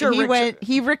 Oh, I'm sure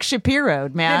he Rick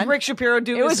Shapiro'd, man. Did Rick Shapiro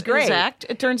do It was his great. act?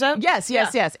 It turns out. Yes,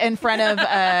 in front of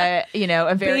a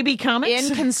very Baby comics?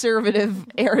 in conservative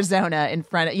Arizona, in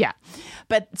front of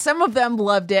But some of them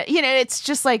loved it. It's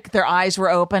just like their eyes were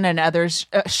open and others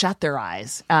shut their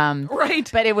eyes. Right.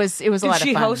 But it was a Did lot of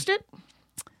she fun. host it?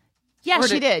 Yeah, Or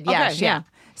she did. Yeah, okay, yeah.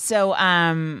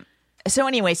 So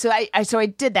anyway, so I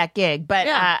did that gig, but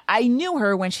Yeah. I knew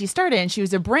her when she started, and she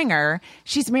was a bringer.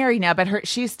 She's married now, but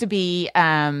she used to be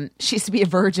a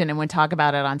virgin, and would talk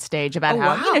about it on stage about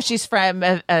how wow. she's from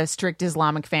a strict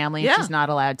Islamic family, and Yeah. she's not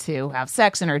allowed to have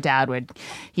sex, and her dad would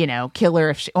kill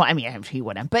her if she. Well, I mean, he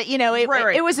wouldn't, but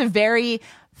Right. it was a very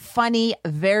funny,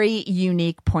 very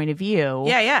unique point of view.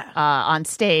 Yeah. On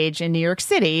stage in New York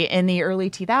City in the early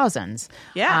 2000s.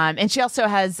 Yeah. And she also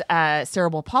has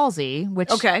cerebral palsy, which,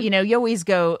 Okay. you always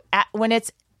go when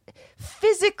it's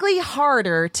physically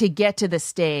harder to get to the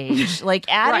stage,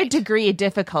 like at a Right. degree of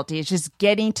difficulty, it's just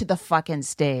getting to the fucking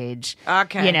stage.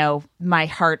 Okay. My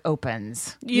heart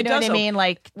opens. You It know what does I mean?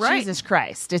 Like, Right. Jesus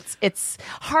Christ. It's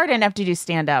hard enough to do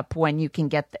stand up when you can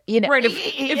get Right.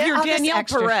 If you're all this Danielle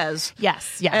extra- Perez.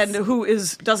 Yes. And who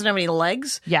doesn't have any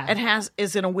legs, Yeah. and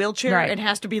is in a wheelchair Right. and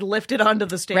has to be lifted onto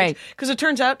the stage. Right. Because it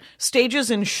turns out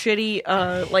stages in shitty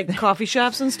like coffee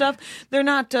shops and stuff, they're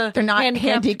not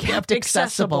handicapped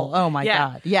accessible. Oh my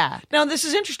God. Yeah. Now this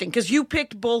is interesting because you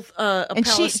picked both a And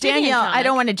Palestinian Danielle, comic. I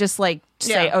don't want to just say,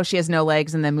 Yeah. oh, she has no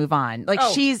legs and then move on. Like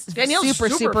Oh, she's Danielle's super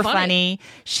super funny. funny.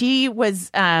 She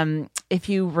was, if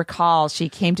you recall, she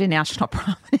came to national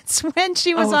prominence when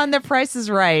she was on The Price is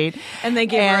Right. And they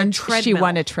gave her a and treadmill. She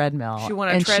won a treadmill. She won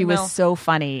a and treadmill. she was so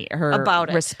funny, her About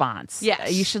it. response.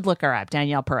 Yes. You should look her up,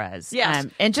 Danielle Perez. Yes.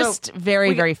 And just So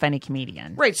very funny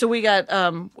comedian. Right. So we got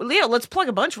Leo. Let's plug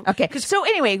a bunch. Okay. So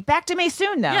anyway, back to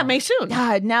Maysoon, though. Yeah,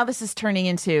 Maysoon. Now this is turning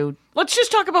into... Let's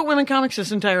just talk about women comics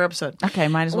this entire episode. Okay,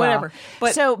 might as well. Whatever.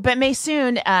 But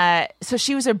Maysoon, so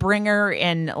she was a bringer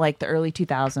in like the early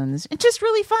 2000s, and just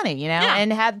really funny, you know,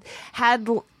 and had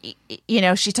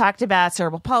she talked about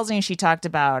cerebral palsy, and she talked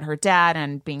about her dad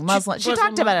and being Muslim. She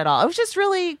talked about it all. It was just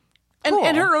really cool.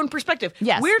 and her own perspective.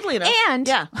 Yes. Weirdly enough. And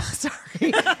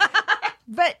sorry.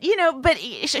 But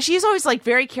she's always like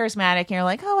very charismatic, and you're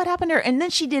like, oh, what happened to her? And then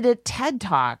she did a TED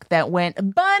Talk that went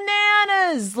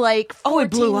bananas, like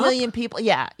 14 million people.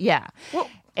 Yeah. Well,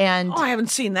 and I haven't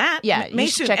seen that. Yeah, you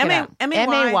should Maysoon. check it out.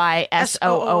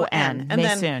 Maysoon. And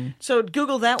Maysoon. then, so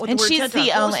Google that with And the word she's TED the Talk.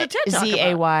 What was only the TED Talk about?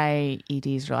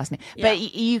 Zayed is her last name. Yeah. But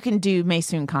you can do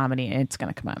Maysoon comedy, and it's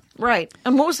going to come up. Right.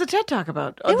 And what was the TED Talk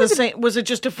about? Was it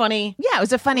just a funny... Yeah, it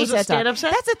was a funny Was it TED Talk. stand-up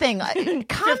set? That's the thing.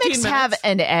 Comics 15 have minutes.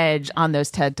 an edge on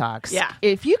those TED Talks. Yeah.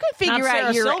 If you can figure Not Sarah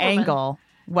out your Silverman. angle.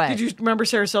 What? Did you remember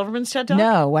Sarah Silverman's TED Talk?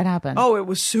 No, what happened? Oh, it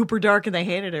was super dark and they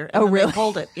hated her. And Oh, then really? They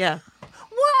pulled it. Yeah.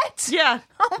 What? Yeah.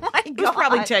 Oh, my God. It was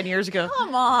probably 10 years ago.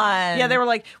 Come on. Yeah, they were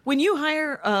like, when you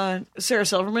hire Sarah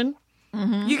Silverman,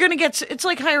 you're going to get, it's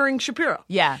like hiring Shapiro.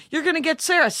 Yeah. You're going to get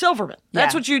Sarah Silverman.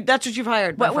 That's Yeah. what you've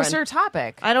hired. my What was friend. her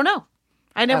topic? I don't know.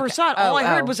 I never Okay. saw it. All I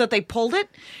heard Oh. was that they pulled it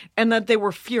and that they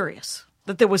were furious.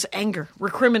 That there was anger,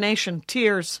 recrimination,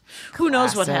 tears. Who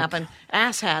knows what Classic. happened?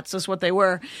 Asshats is what they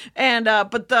were. And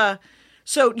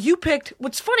so you picked.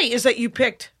 What's funny is that you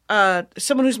picked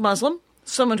someone who's Muslim,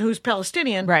 someone who's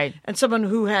Palestinian, Right. and someone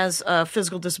who has a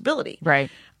physical disability. Right.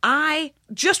 I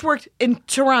just worked in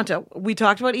Toronto. We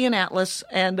talked about Ian Atlas,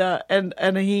 and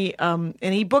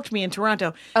he booked me in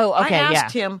Toronto. Oh, okay, I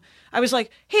asked him. I was like,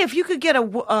 "Hey, if you could get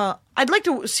I'd like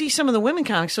to see some of the women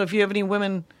comics. So if you have any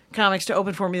women comics to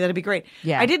open for me, that'd be great."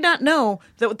 Yeah. I did not know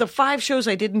that with the 5 shows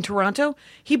I did in Toronto,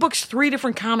 he books 3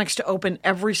 different comics to open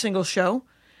every single show.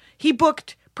 He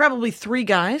booked probably 3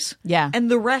 guys. Yeah. And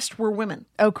the rest were women.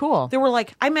 Oh, cool. There were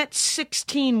like, I met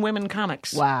 16 women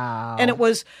comics. Wow. And it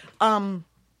was,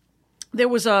 there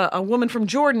was a woman from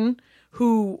Jordan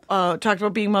who talked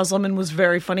about being Muslim and was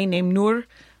very funny, named Noor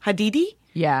Hadidi.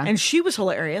 Yeah. And she was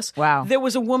hilarious. Wow. There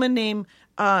was a woman named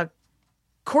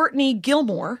Courtney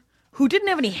Gilmore who didn't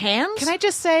have any hands. Can I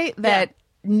just say that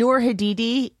Noor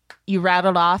Hadidi, you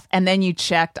rattled off, and then you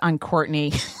checked on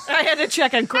Courtney. I had to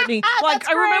check on Courtney. That's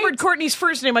I remembered great. Courtney's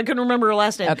first name. I couldn't remember her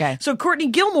last name. Okay. So Courtney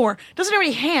Gilmore doesn't have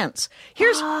any hands.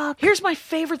 Here's my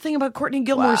favorite thing about Courtney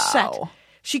Gilmore's set. Wow.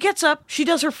 She gets up, she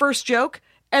does her first joke,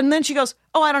 and then she goes,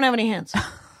 "Oh, I don't have any hands."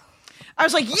 I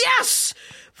was like, yes!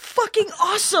 Fucking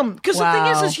awesome! Because the thing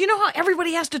Wow. is, you know how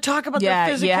everybody has to talk about their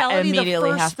physicality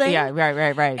immediately the first thing? Yeah,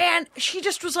 right. And she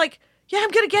just was like, "Yeah,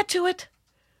 I'm going to get to it.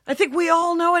 I think we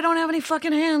all know I don't have any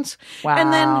fucking hands." Wow.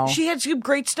 And then she had some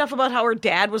great stuff about how her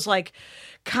dad was like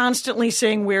constantly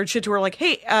saying weird shit to her, like,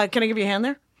 "Hey, can I give you a hand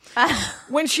there?"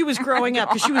 When she was growing up,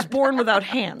 because she was born without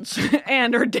hands,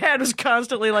 and her dad was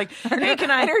constantly like, "Hey,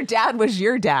 can I?" And her dad was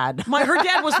your dad. Her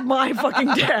dad was my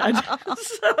fucking dad.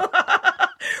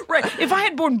 Right. If I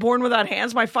had been born without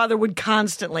hands, my father would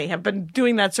constantly have been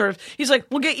doing that sort of. He's like,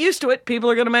 "We'll get used to it.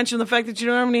 People are going to mention the fact that you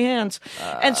don't have any hands."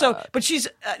 And so, but she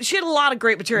had a lot of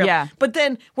great material. Yeah. But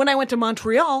then when I went to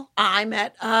Montreal, I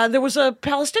met there was a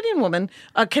Palestinian woman,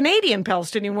 a Canadian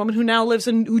Palestinian woman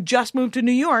who just moved to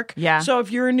New York. Yeah. So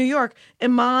if you're in New York,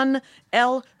 Iman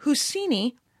El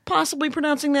Husseini. Possibly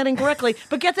pronouncing that incorrectly,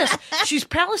 but get this: she's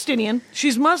Palestinian,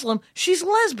 she's Muslim, she's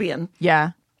lesbian,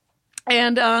 Yeah.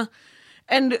 and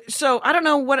so I don't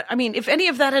know what I mean. If any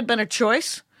of that had been a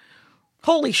choice,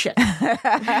 holy shit!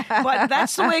 But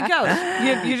that's the way it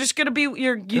goes. You're just gonna be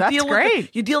you That's deal great.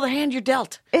 with you deal the hand you're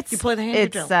dealt. You play the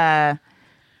hand you're dealt.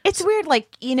 It's weird,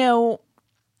 like,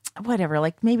 whatever,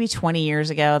 like maybe 20 years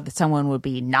ago that someone would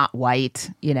be not white,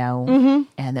 and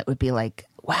it would be like,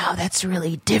 wow, that's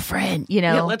really different,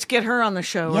 Yeah, let's get her on the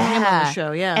show. Or him on the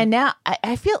show. Yeah. And now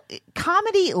I feel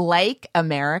comedy, like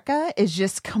America, is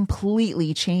just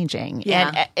completely changing.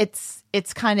 Yeah. And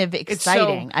it's kind of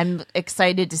exciting. I'm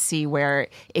excited to see where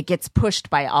it gets pushed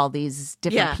by all these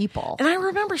different people. And I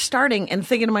remember starting and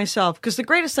thinking to myself, because the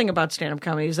greatest thing about stand-up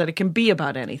comedy is that it can be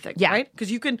about anything, Yeah. right?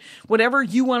 Because you can, whatever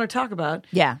you want to talk about,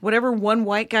 Yeah. whatever one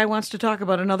white guy wants to talk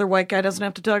about, another white guy doesn't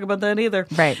have to talk about that either.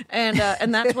 Right. And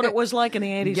that's what it was like in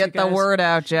the 80s. Get you the guys. word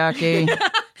out, Jackie.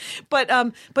 But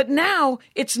now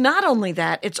it's not only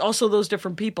that; it's also those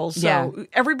different people. So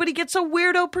everybody gets a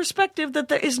weirdo perspective that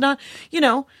there is not,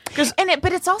 because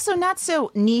but it's also not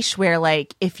so niche where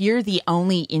like if you're the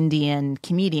only Indian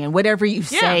comedian, whatever you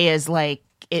say is like.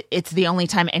 It's the only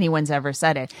time anyone's ever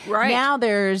said it. Right. Now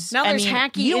there's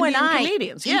hacky you Indian and I,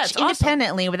 comedians. Each Yeah, it's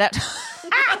independently without.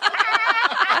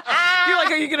 You're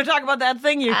like, are you going to talk about that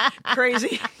thing, you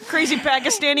crazy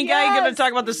Pakistani guy? You're going to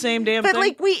talk about the same damn thing? But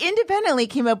like we independently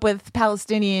came up with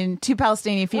two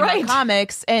Palestinian female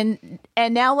comics, and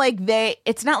now like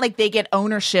it's not like they get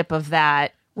ownership of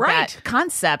that. That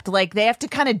concept, like they have to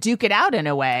kind of duke it out in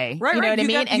a way, right? You know what I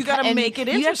mean? You got to make it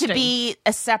interesting. You have to be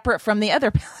separate from the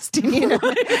other Palestinian.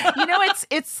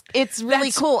 It's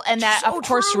really cool, and that so of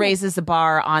course true. raises the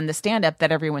bar on the stand up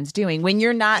that everyone's doing. When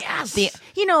you're not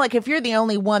like if you're the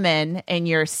only woman in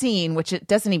your scene, which it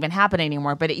doesn't even happen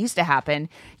anymore, but it used to happen.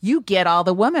 You get all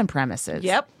the woman premises.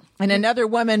 Yep. And another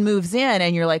woman moves in,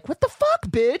 and you're like, "What the fuck,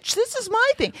 bitch? This is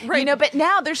my thing." Right. But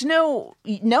now there's no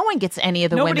one gets any of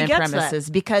the Nobody women gets premises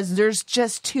that. because there's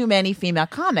just too many female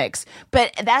comics.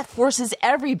 But that forces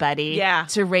everybody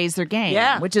to raise their game.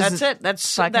 Yeah, which is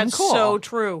that's fucking cool. so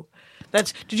true.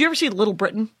 Did you ever see Little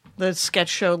Britain? The sketch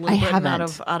show Little Britain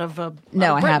haven't. out of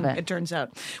No, I Britain, haven't. It turns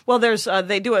out. Well, there's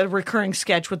they do a recurring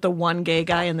sketch with the one gay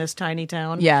guy in this tiny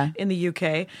town in the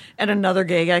UK, and another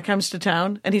gay guy comes to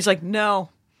town, and he's like, No,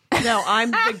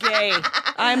 I'm the gay.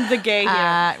 I'm the gay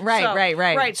here.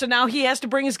 Right. So now he has to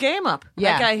bring his game up.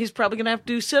 Yeah. That guy, he's probably going to have to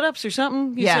do sit-ups or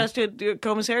something. He has to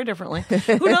comb his hair differently.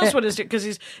 Who knows what because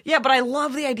he's... Yeah, but I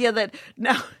love the idea that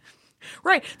now...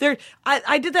 Right. There,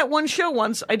 I did that one show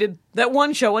once. I did that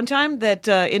one show one time that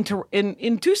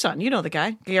in Tucson. You know the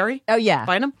guy, Gary? Oh, yeah.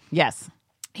 Bynum? Yes.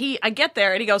 I get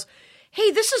there and he goes,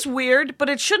 "Hey, this is weird, but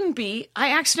it shouldn't be.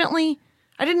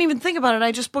 I didn't even think about it.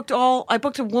 I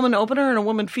booked a woman opener and a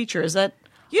woman feature. Is that,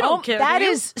 you don't care, That do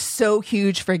you? is so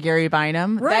huge for Gary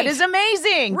Bynum. Right. That is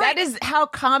amazing. Right. That is how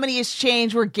comedy has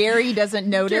changed where Gary doesn't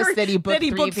notice that he booked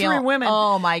three women.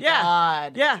 Oh, my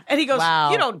God. Yeah. And he goes,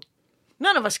 Wow.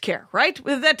 None of us care, right?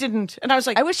 That didn't. And I was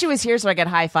like, I wish he was here so I could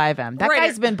high five him. That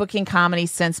guy's been booking comedy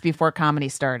since before comedy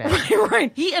started.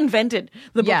 Right. He invented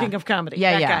the booking of comedy.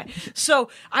 Yeah, that guy. So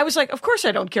I was like, of course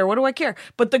I don't care. What do I care?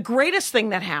 But the greatest thing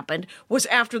that happened was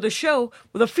after the show,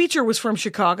 the feature was from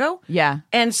Chicago. Yeah.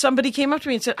 And somebody came up to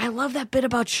me and said, "I love that bit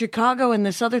about Chicago and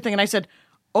this other thing." And I said,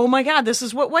 "Oh my God, this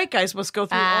is what white guys must go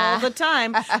through all the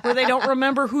time, where they don't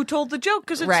remember who told the joke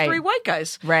because it's three white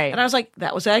guys." Right. And I was like,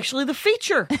 that was actually the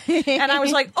feature. And I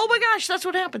was like, oh my gosh, that's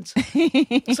what happens.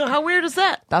 So how weird is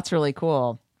that? That's really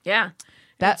cool. Yeah.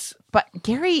 But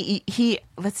Gary, he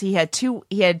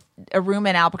had a room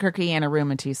in Albuquerque and a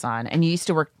room in Tucson, and you used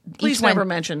to work. Please never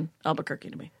mention Albuquerque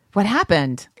to me. What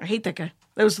happened? I hate that guy.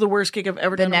 That was the worst gig I've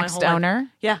ever The done in my next whole life. owner?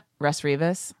 Yeah. Russ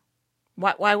Rivas?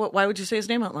 Why would you say his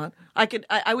name out loud? I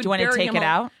would. Do you want to bury take him it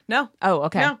all- out? No. Oh,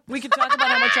 okay. No, we could talk about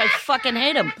how much I fucking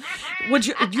hate him.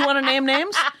 Do you want to name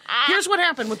names? Here's what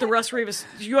happened with the Russ Rivas.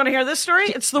 Do you want to hear this story?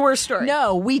 It's the worst story.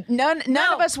 No, none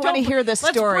of us want to hear this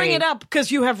story. Let's bring it up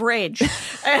because you have rage.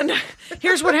 And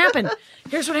here's what happened.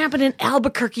 Here's what happened in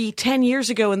Albuquerque 10 years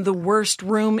ago in the worst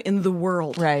room in the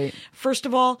world. Right. First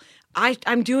of all,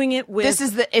 I'm doing it with...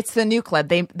 It's the new club.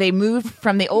 They moved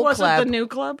from the old Was club. it the new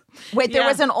club? Wait, there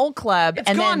was an old club.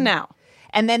 It's gone now.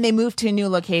 And then they moved to a new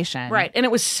location. Right. And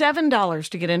it was $7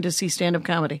 to get in to see stand-up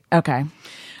comedy. Okay.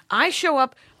 I show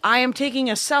up. I am taking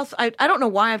a I don't know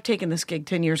why I've taken this gig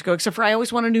 10 years ago, except for I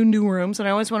always want to do new rooms, and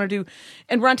I always want to do...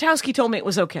 And Rontowski told me it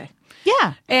was okay.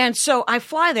 Yeah. And so I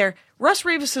fly there. Russ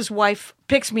Rivas' wife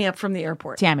picks me up from the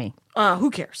airport. Tammy.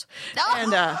 Who cares?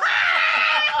 And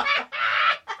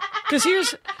because do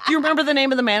you remember the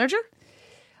name of the manager?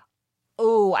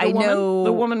 Oh, I know.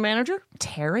 The woman manager?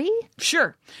 Terry?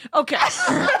 Sure. Okay.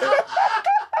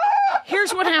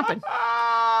 Here's what happened.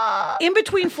 In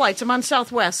between flights, I'm on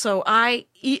Southwest, so I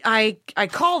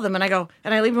call them and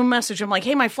I leave them a message. I'm like,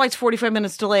 "Hey, my flight's 45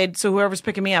 minutes delayed, so whoever's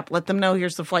picking me up, let them know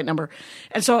here's the flight number."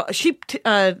 And so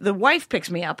the wife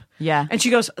picks me up. Yeah. And she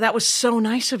goes, "That was so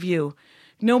nice of you.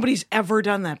 Nobody's ever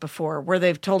done that before, where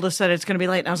they've told us that it's going to be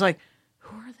late." And I was like,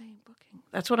 who are they booking?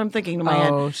 That's what I'm thinking in my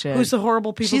head. Oh, shit. Who's the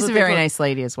horrible people? She's that a they very book? nice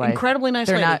lady, his wife. Incredibly nice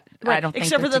They're lady. not, Right. I don't think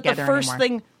Except they're for that the together first anymore.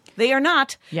 thing, they are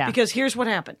not. Yeah. Because here's what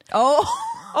happened. Oh,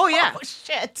 yeah. Oh,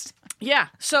 shit. Yeah.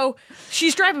 So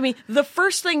she's driving me. The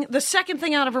second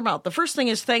thing out of her mouth, the first thing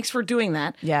is, "Thanks for doing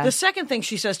that." Yeah. The second thing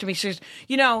she says to me, she says,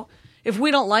 "If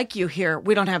we don't like you here,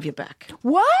 we don't have you back."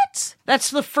 What? That's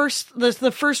the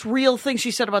first real thing she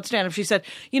said about stand-up. She said,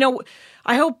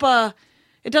 "I hope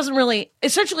it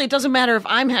doesn't matter if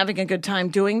I'm having a good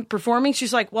time performing.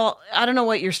 She's like, well, I don't know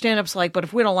what your stand-up's like, but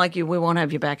if we don't like you, we won't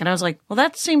have you back. And I was like, well,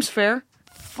 that seems fair.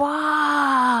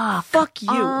 Fuck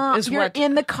you is you're what.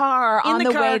 in the car on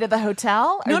the way to the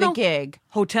hotel or the gig?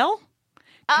 Hotel?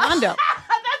 Condo. That's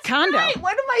condo. Right.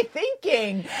 What am I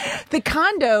thinking? The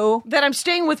condo that I'm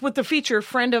staying with the feature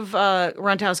friend of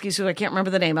Rontowski's, who I can't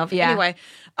remember the name of. Yeah. Anyway,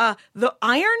 the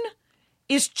iron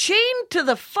is chained to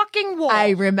the fucking wall. I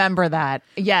remember that.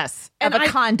 Yes. And of a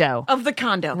condo. Of the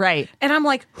condo. Right. And I'm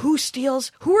like, who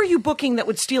are you booking that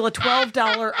would steal a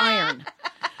 $12 iron?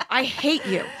 I hate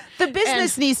you. The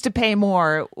business needs to pay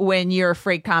more when you're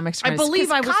afraid comics are I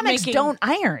believe I was comics making... don't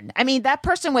iron. I mean, that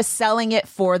person was selling it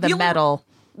for the metal.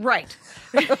 Right.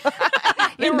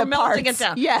 They were melting it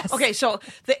down. Yes. Okay, so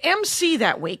the MC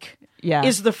that week Yeah.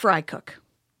 is the fry cook.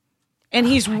 And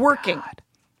he's working. God.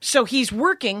 So he's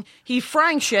working, he's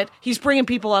frying shit, he's bringing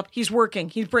people up, he's working,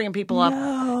 he's bringing people up.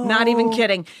 Not even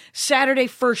kidding. Saturday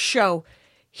first show,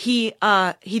 he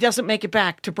doesn't make it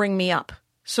back to bring me up.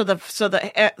 So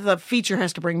the feature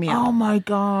has to bring me up. Oh my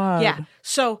God. Yeah.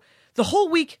 So the whole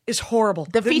week is horrible.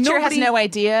 The feature has no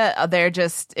idea.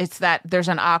 It's that there's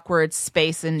an awkward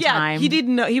space in time. Yeah, he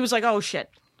didn't know. He was like, oh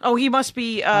shit. Oh, he must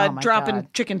be dropping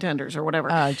God. chicken tenders or whatever.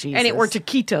 Oh, Jesus. And or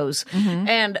taquitos. Mm-hmm.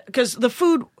 And because the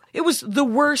food, it was the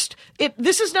worst.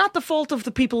 This is not the fault of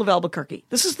the people of Albuquerque.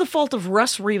 This is the fault of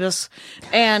Russ Rivas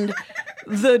and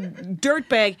the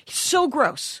dirtbag. He's so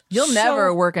gross. You'll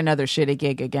never work another shitty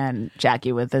gig again,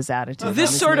 Jackie, with this attitude.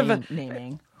 This sort of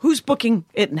naming. Who's booking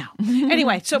it now?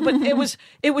 Anyway, but it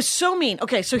was so mean.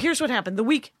 Okay, so here's what happened. The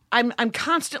week I'm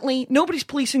constantly, nobody's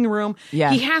policing the room.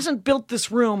 Yeah. He hasn't built this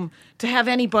room to have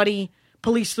anybody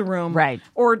police the room. Right.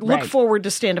 Or look forward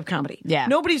to stand-up comedy. Yeah.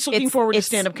 Nobody's looking forward to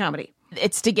stand-up comedy.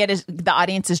 It's to get the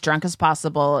audience as drunk as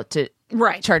possible to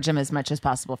charge them as much as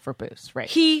possible for booze.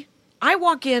 Right. I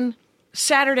walk in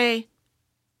Saturday,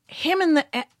 him and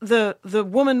the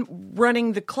woman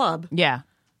running the club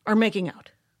are making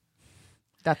out.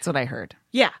 That's what I heard.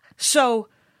 Yeah. So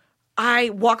I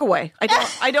walk away. They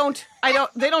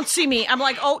don't see me. I'm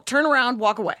like, oh, turn around,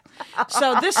 walk away.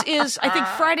 So this is, I think,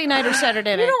 Friday night or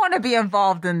Saturday night. You don't want to be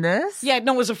involved in this. Yeah,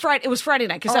 no, it was Friday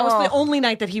night because that was the only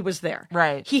night that he was there.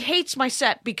 Right. He hates my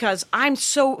set because I'm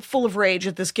so full of rage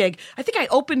at this gig. I think I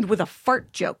opened with a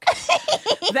fart joke.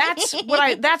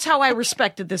 That's how I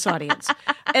respected this audience.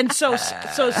 And so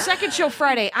second show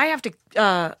Friday, I have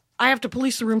to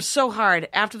police the room so hard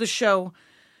after the show.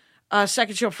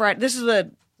 Second show Friday. This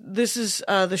is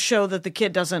the show that the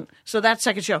kid doesn't. So that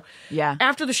second show. Yeah.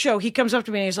 After the show, he comes up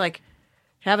to me and he's like,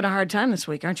 having a hard time this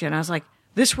week, aren't you? And I was like,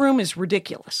 this room is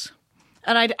ridiculous.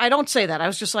 And I don't say that. I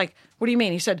was just like, what do you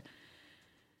mean? He said,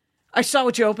 I saw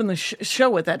what you opened the show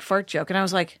with, that fart joke. And I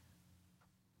was like,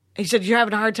 he said, you're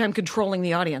having a hard time controlling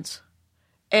the audience.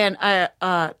 And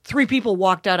 3 people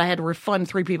walked out. I had to refund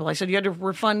 3 people. I said, you had to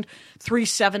refund 3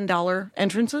 $7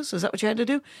 entrances? Is that what you had to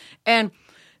do? And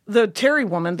the Terry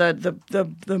woman,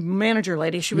 the manager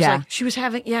lady, she was like, she was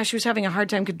having a hard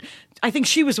time. I think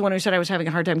she was the one who said I was having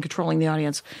a hard time controlling the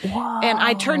audience. Wow. And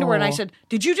I turned to her and I said,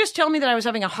 did you just tell me that I was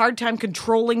having a hard time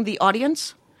controlling the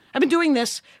audience? I've been doing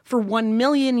this for 1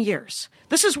 million years.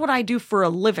 This is what I do for a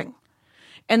living.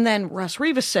 And then Russ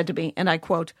Rivas said to me, and I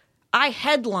quote, I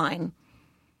headline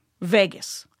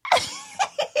Vegas.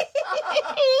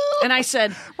 And I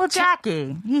said, well,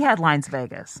 Jackie, he headlines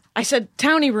Vegas. I said,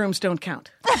 townie rooms don't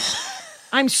count.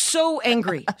 I'm so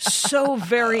angry. So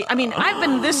very, I've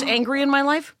been this angry in my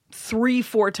life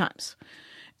 3-4 times.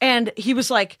 And he was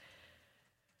like,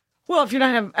 well, if you're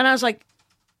not having, and I was like,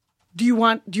 do you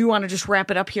want to just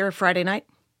wrap it up here Friday night?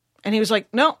 And he was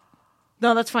like, no,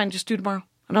 that's fine. Just do tomorrow.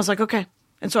 And I was like, okay.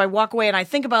 And so I walk away and I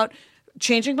think about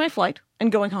changing my flight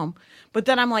and going home. But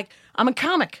then I'm like, I'm a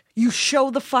comic. You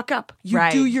show the fuck up. You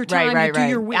do your time. You do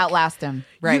your week. Outlast him.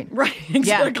 Right.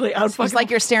 Exactly. Yeah. It's like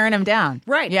you're staring him down.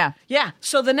 Right. Yeah. Yeah.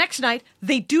 So the next night,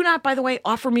 they do not, by the way,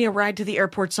 offer me a ride to the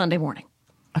airport Sunday morning.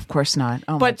 Of course not.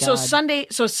 Oh, but my God.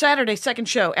 so Saturday, second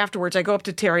show, afterwards, I go up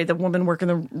to Terry, the woman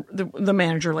working the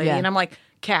manager lady, and I'm like,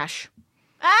 cash.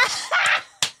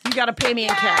 You got to pay me in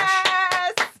cash.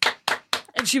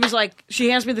 And she was like, she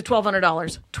hands me the $1,200.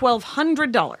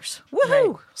 $1,200.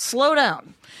 Woohoo! Right. Slow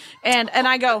down. And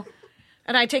I go,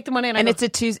 and I take the money and it's a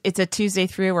Tuesday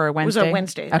through or a Wednesday? It was a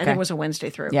Wednesday. Okay. I think it was a Wednesday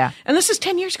through. Yeah. And this is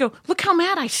 10 years ago. Look how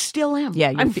mad I still am.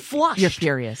 Yeah. I'm flushed. You're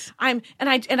furious. And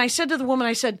I said to the woman,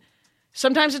 I said,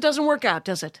 sometimes it doesn't work out,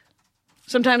 does it?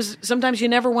 Sometimes you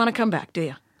never want to come back, do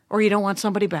you? Or you don't want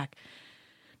somebody back.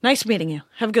 Nice meeting you.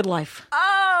 Have a good life.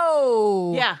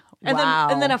 Oh. Yeah. And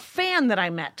wow. then a fan that I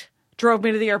met drove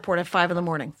me to the airport at 5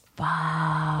 a.m.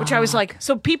 Which I was like,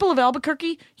 so people of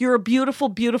Albuquerque, you're a beautiful,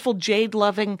 beautiful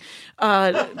jade-loving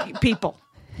people.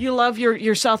 You love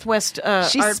your Southwest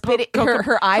She's art. spitting.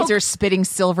 Her eyes are spitting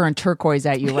silver and turquoise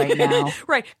at you right now.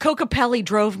 Right. Coca Pelli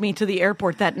drove me to the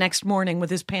airport that next morning with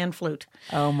his pan flute.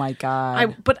 Oh my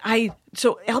God.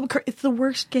 So Albuquerque, it's the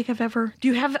worst gig I've ever. Do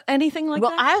you have anything like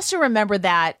Well, that? I also remember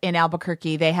that in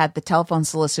Albuquerque, they had the telephone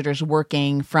solicitors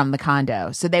working from the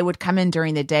condo. So they would come in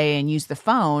during the day and use the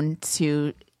phone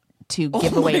to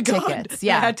give away tickets.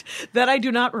 Yeah. That I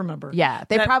do not remember. Yeah.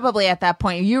 They probably at that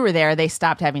point, you were there, they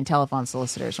stopped having telephone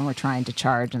solicitors and were trying to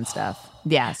charge and stuff.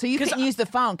 Yeah. So you couldn't use the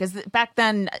phone because back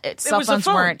then cell phones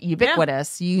weren't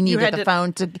ubiquitous. Yeah. You needed the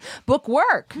phone to book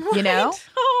work, you know?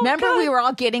 Oh, remember God. we were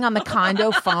all getting on the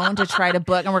condo phone to try to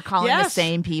book and we're calling the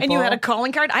same people. And you had a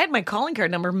calling card? I had my calling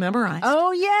card number memorized.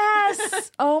 Oh,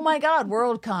 yes. Oh, my God.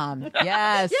 WorldCom.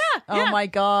 Yes. Yeah. Oh, my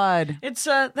God. It's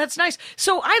that's nice.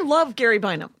 So I love Gary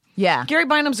Bynum. Yeah. Gary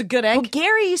Bynum's a good egg. Well,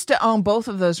 Gary used to own both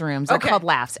of those rooms. They're called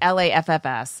Laughs,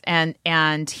 Laffs.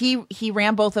 And he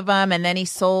ran both of them, and then he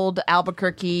sold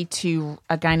Albuquerque to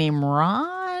a guy named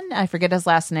Ron. I forget his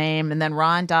last name. And then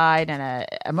Ron died in a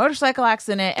motorcycle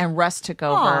accident, and Russ took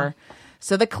over.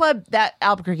 So the club, that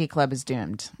Albuquerque club, is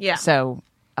doomed. Yeah. So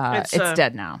it's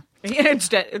dead now. Yeah, it's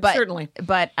dead. Certainly.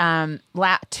 But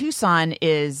Tucson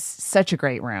is such a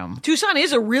great room. Tucson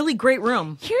is a really great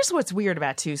room. Here's what's weird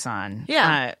about Tucson.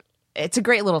 Yeah. It's a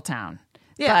great little town.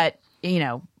 Yeah. But, you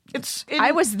know,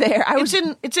 I was there.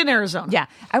 It's in Arizona. Yeah.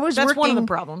 That's working one of the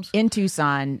problems. in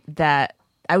Tucson that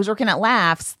I was working at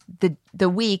Laughs the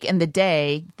week and the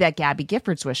day that Gabby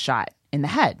Giffords was shot in the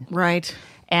head. Right.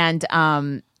 And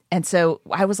so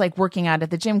I was like working out at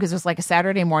the gym because it was like a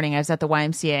Saturday morning. I was at the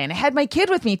YMCA and I had my kid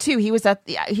with me too. He was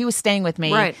staying with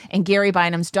me. Right. And Gary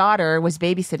Bynum's daughter was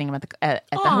babysitting him at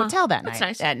the hotel that night.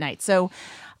 Nice. At night. So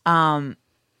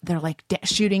they're like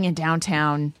shooting in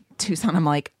downtown Tucson. I'm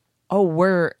like,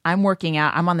 I'm working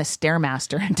out. I'm on the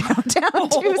Stairmaster in downtown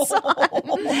Tucson.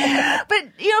 But,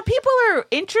 you know, people are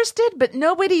interested, but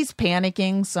nobody's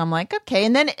panicking. So I'm like, okay.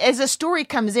 And then as a story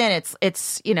comes in,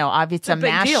 it's you know, obviously it's a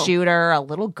mass shooter. A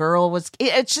little girl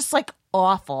it's just like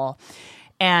awful.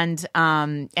 And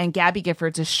Gabby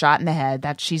Giffords is shot in the head.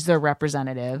 She's their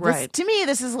representative. Right. To me,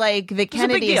 this is like the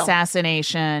Kennedy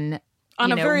assassination.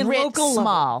 On a very local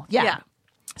small. level. Yeah.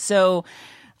 So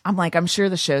I'm like, I'm sure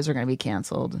the shows are going to be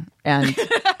canceled. And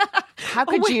how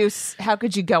could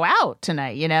you go out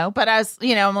tonight, you know? But I was,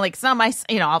 you know, I'm like,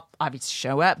 I'll obviously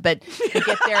show up, but to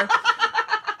get there,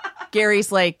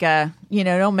 Gary's like, you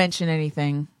know, don't mention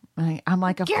anything. I'm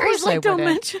like, of Gary's course like, I don't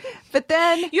wouldn't. mention. But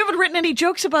then You haven't written any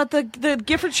jokes about the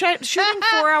Gifford shooting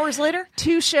 4 hours later?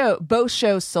 both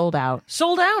shows sold out.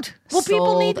 Sold out. Well,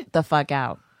 people need the fuck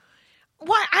out.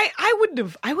 Why? I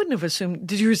wouldn't have assumed.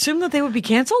 Did you assume that they would be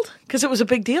canceled because it was a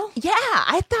big deal? Yeah,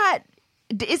 I thought,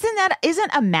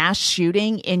 isn't a mass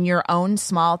shooting in your own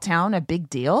small town a big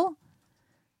deal?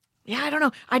 Yeah, I don't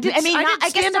know. I guess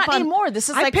stand not up anymore. This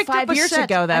is like 5 years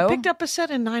ago, though. I picked up a set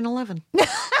in 9/11.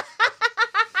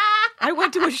 I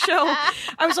went to a show.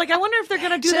 I was like, I wonder if they're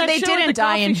going to do So that they show at didn't the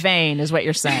die in coffee vain, is what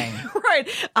you're saying. Right.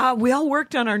 We all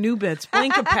worked on our new bits.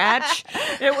 Blink a patch.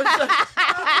 It was.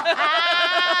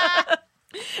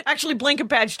 Actually, Blink a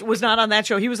Patch was not on that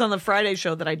show. He was on the Friday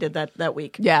show that I did that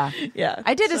week. Yeah. Yeah.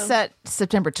 I did a set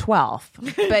September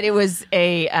 12th, but it was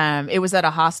at a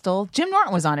hostel. Jim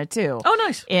Norton was on it too. Oh,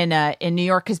 nice. In New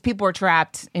York, because people were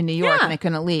trapped in New York Yeah. and they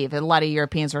couldn't leave. A lot of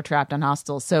Europeans were trapped on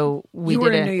hostels. So we You did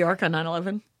were in New York on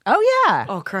 9/11? Oh yeah.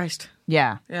 Oh, Christ.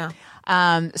 Yeah. Yeah.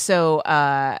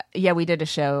 We did a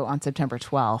show on September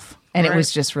 12th, and it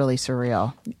was just really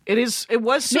surreal. It was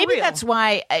surreal. Maybe that's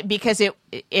why, because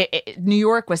New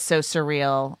York was so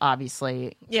surreal,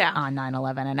 obviously, Yeah. on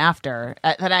 9/11 and after,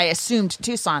 that I assumed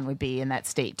Tucson would be in that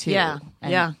state too. Yeah.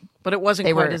 And yeah. But it wasn't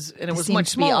they quite were- as, and it was seemed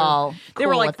much to be smaller. all They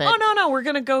were cool like, with it. oh, no, we're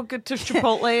going to go get to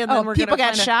Chipotle, and then we're people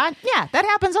going to got shot? Yeah, that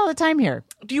happens all the time here.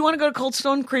 Do you want to go to Cold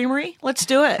Stone Creamery? Let's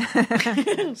do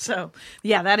it. So,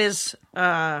 yeah, that is,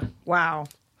 wow.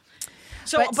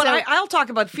 So, but I'll talk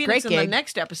about Phoenix in Great the gig.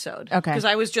 next episode. Okay. Because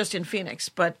I was just in Phoenix.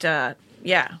 But,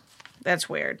 yeah, that's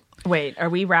weird. Wait, are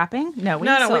we wrapping? No, we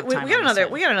No, still have we time got on this another.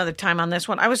 one. We got another time on this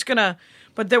one. I was gonna,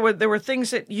 but there were things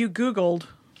that you Googled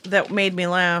that made me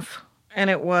laugh, and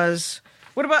it was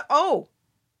what about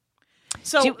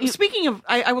So speaking of,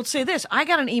 I will say this: I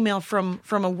got an email from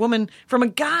a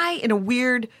guy in a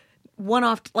weird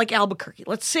one-off like Albuquerque.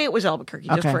 Let's say it was Albuquerque,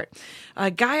 just Okay. for it. A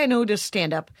guy I know does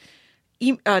stand up.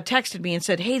 Texted me and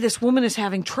said, "Hey, this woman is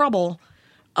having trouble."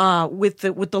 With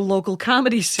the local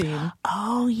comedy scene.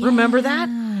 Oh, yeah. Remember that?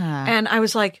 And I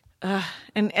was like,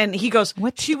 And he goes,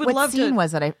 she would what love scene to.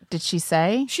 was it? Did she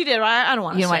say? She did. I don't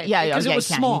want to You know say what? Yeah, because yeah, it was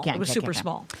you can't, small. you can't, It was can't, super can't.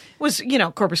 small. It was,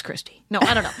 Corpus Christi. No,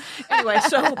 I don't know. Anyway,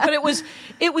 but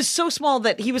it was so small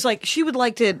that he was like, she would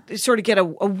like to sort of get a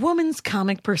woman's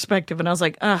comic perspective. And I was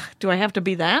like, ugh, do I have to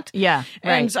be that? Yeah,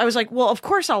 And right. I was like, well, of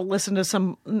course I'll listen to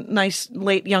some nice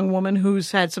late young woman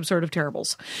who's had some sort of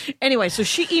terribles. Anyway, so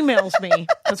she emails me.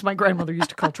 That's my grandmother used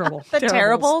to call trouble. The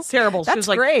terribles? Terribles. She That's was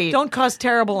like, great. don't cause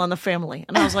terrible on the family.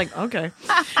 And I was like, okay.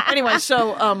 Anyway,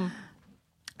 so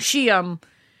she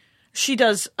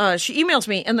emails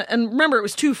me, and remember, it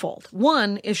was twofold.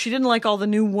 One is she didn't like all the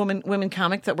new women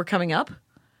comics that were coming up.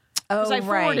 Oh, I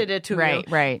forwarded it to you.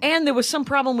 Right. And there was some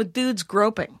problem with dudes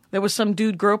groping. There was some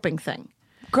dude groping thing.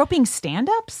 Groping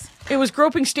stand-ups? It was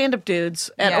groping stand-up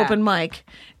dudes at Yeah. open mic.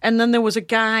 And then there was a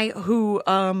guy who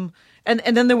and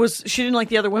then there was, she didn't like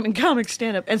the other women comic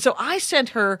stand-up. And so I sent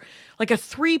her like a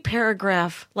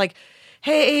 3-paragraph, like,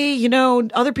 hey,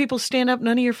 other people stand up,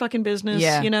 none of your fucking business,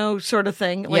 Yeah. sort of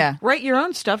thing. Like, Yeah. write your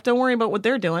own stuff. Don't worry about what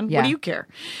they're doing. Yeah. What do you care?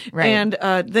 Right. And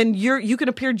then you can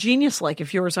appear genius-like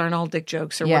if yours aren't all dick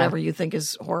jokes or Yeah. whatever you think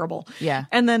is horrible. Yeah.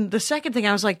 And then the second thing,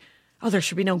 I was like, oh, there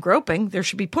should be no groping. There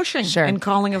should be pushing Sure. and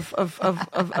calling of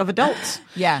adults.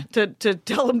 Yeah. To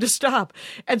tell them to stop.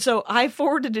 And so I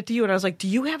forwarded it to you, and I was like, do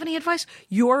you have any advice?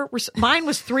 Mine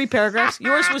was 3 paragraphs.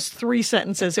 Yours was 3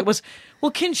 sentences. It was, well,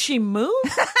 can she move?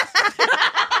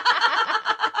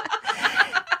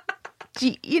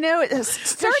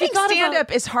 Starting thought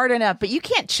stand-up is hard enough, but you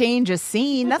can't change a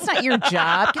scene. That's not your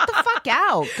job. Get the fuck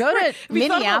out. Go to Have you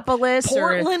thought about Minneapolis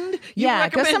Portland? or You go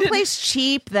recommended- someplace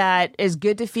cheap that is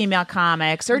good to female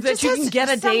comics, or That just you has can get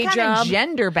a some day kind job. of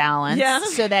gender balance, Yeah.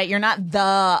 so that you're not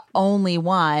the only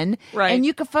one, Right. and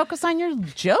you can focus on your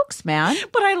jokes, man.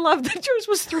 But I love that yours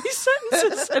was 3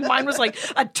 sentences, and mine was like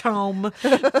a tome.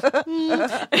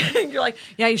 And you're like,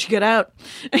 yeah, you should get out.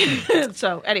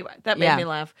 So anyway, that made Yeah. me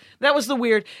laugh. That was the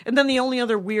weird. And then the only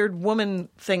other weird woman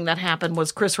thing that happened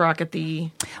was Chris Rock at the.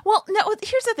 Well, no.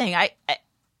 Here's the thing. I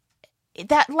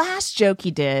that last joke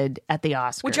he did at the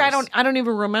Oscars, Which I don't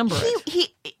even remember.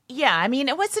 Yeah, I mean,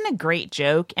 it wasn't a great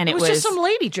joke, and It was just some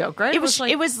lady joke, right? It was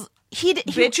he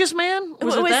bitches, man.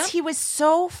 Was it that? he was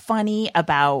so funny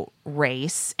about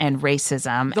race and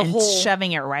racism and whole-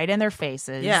 shoving it right in their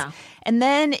faces. Yeah. And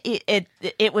then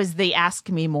it was the Ask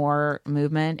Me More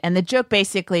movement, and the joke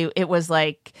basically it was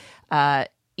like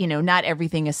not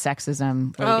everything is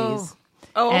sexism, ladies.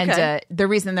 Oh, okay. And the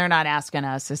reason they're not asking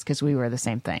us is because we were the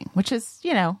same thing, which is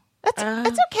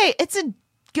it's okay. It's a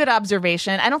good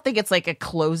observation. I don't think it's like a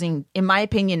closing, in my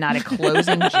opinion, not a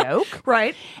closing joke.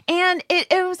 Right. And it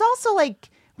was also like,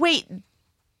 wait,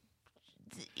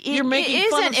 You're making it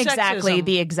fun isn't of exactly sexism.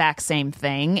 the exact same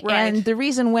thing. Right. And the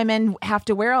reason women have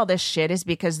to wear all this shit is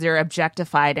because they're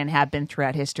objectified and have been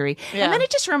throughout history. Yeah. And then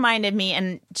it just reminded me,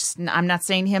 and just, I'm not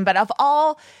saying him, but of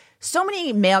all so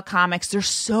many male comics, they're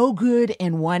so good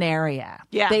in one area.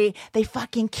 Yeah. They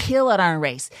fucking kill it on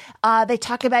race. They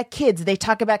talk about kids. They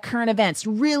talk about current events,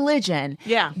 religion.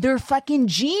 Yeah. They're fucking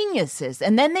geniuses.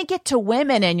 And then they get to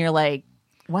women and you're like,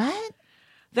 what?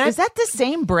 Is that the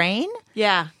same brain?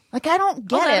 Yeah. Like, I don't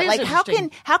get that it. is Like, how interesting.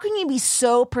 can you be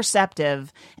so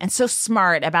perceptive and so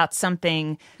smart about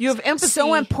something You have empathy.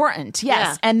 so important?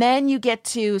 Yes. Yeah. And then you get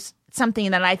to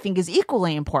something that I think is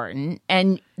equally important,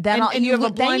 and then And you have a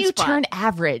blind spot. turn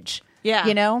average. Yeah.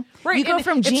 You know? Right, You go and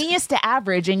from it's- genius to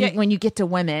average when you get to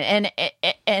women.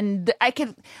 And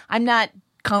I'm not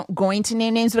going to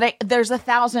name names, but there's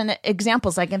 1,000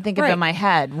 examples I can think of Right. in my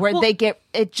head where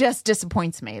it just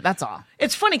disappoints me. That's all.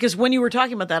 It's funny because when you were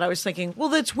talking about that, I was thinking, well,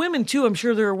 that's women too. I'm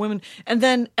sure there are women. And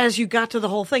then as you got to the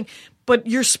whole thing, but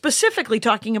you're specifically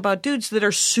talking about dudes that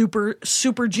are super,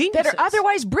 super geniuses. That are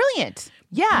otherwise brilliant.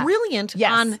 Yeah. brilliant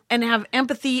Yes. and have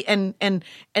empathy and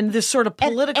this sort of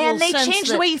political and they sense change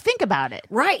that- the way you think about it.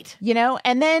 Right. You know,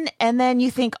 and then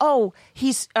you think, oh,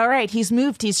 he's all right. He's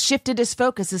moved. He's shifted his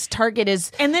focus. His target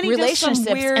is And then he does relationships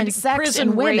some weird and sex prison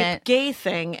and women. rape gay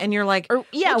thing, and you're like, Or,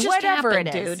 yeah, what just whatever happened,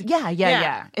 it is. dude?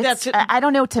 Yeah. That's it. I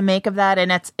don't know what to make of that,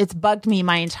 and it's bugged me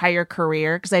my entire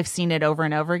career because I've seen it over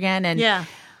and over again. And Yeah.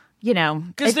 you know,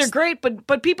 Because they're great,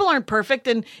 but people aren't perfect,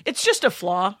 and it's just a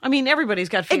flaw. I mean, everybody's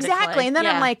got feet of exactly. clay. And then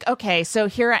Yeah. I'm like, okay, so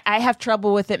here I have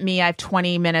trouble with it. Me, I have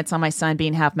 20 minutes on my son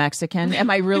being half Mexican. Am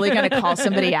I really going to call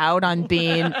somebody out on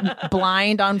being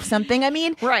blind on something? I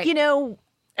mean, Right. you know.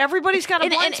 everybody's got a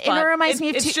And- blind and it spot. reminds me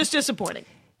of it's two- just disappointing.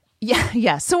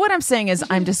 Yeah. So what I'm saying is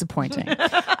I'm disappointing.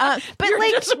 But You're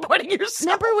like, disappointing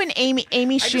yourself. remember when Amy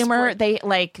Schumer,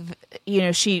 disappoint.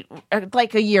 they she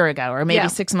like a year ago or maybe Yeah.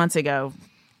 6 months ago,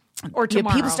 or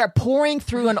tomorrow. people start pouring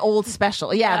through an old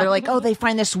special. Yeah, they're like, oh, they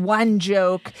find this one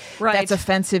joke Right. that's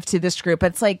offensive to this group.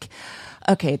 It's like,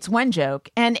 okay, it's one joke,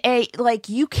 and like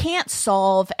you can't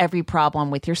solve every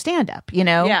problem with your stand-up. You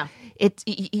know, Yeah.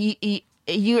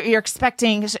 You're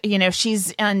expecting,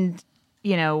 she's on,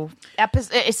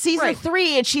 season Right.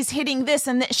 3, and she's hitting this,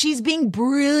 and she's being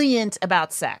brilliant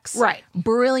about sex, Right.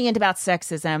 Brilliant about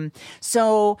sexism.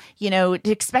 So, to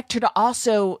expect her to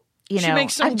also. She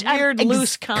makes some weird,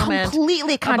 loose comment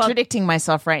Completely contradicting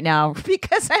myself right now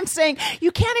because I'm saying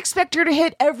you can't expect her to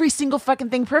hit every single fucking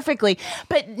thing perfectly,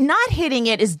 but not hitting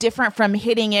it is different from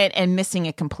hitting it and missing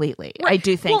it completely. Right. I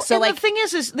do think well, so. And like the thing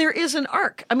is there is an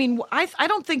arc. I mean, I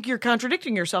don't think you're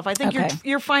contradicting yourself. I think Okay.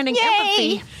 you're finding Yay!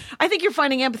 empathy. I think you're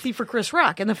finding empathy for Chris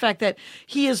Rock and the fact that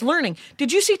he is learning.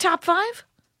 Did you see Top 5?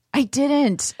 I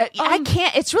didn't. I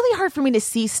can't. It's really hard for me to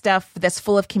see stuff that's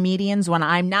full of comedians when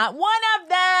I'm not one of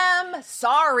them.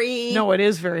 Sorry. No, it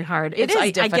is very hard. It is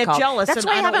difficult. I get jealous. That's and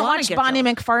why I don't haven't wanna watched get Bonnie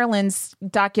jealous. McFarlane's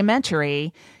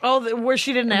documentary. Oh, where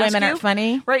she didn't ask Women you? Aren't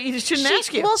Funny. Right, you shouldn't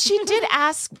ask you. Well, she did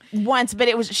ask once, but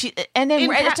it was she. And then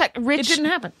it Rich. didn't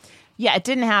happen. Yeah, it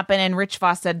didn't happen. And Rich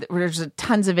Voss said there's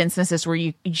tons of instances where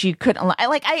you couldn't.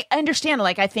 I understand.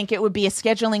 Like, I think it would be a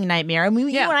scheduling nightmare. I mean,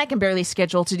 you and I can barely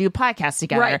schedule to do podcasts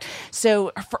together. Right.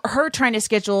 So for her trying to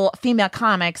schedule female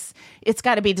comics, it's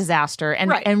got to be a disaster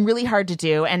and Right. and really hard to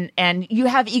do. And you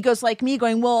have egos like me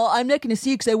going, well, I'm not going to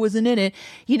see it because I wasn't in it.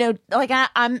 Like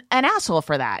I'm an asshole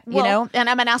for that. Well- and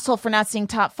I'm an asshole for not seeing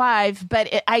Top 5.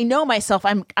 But I know myself.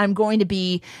 I'm going to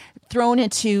be thrown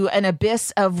into an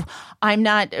abyss of I'm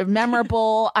not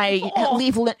memorable. I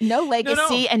leave no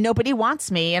legacy, and nobody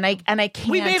wants me, and I can't.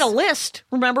 We made a list.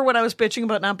 Remember when I was bitching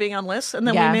about not being on lists? And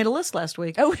then Yeah. we made a list last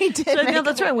week. Oh, we did. So, make yeah,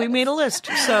 that's a right. We list. made a list.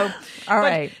 So, All but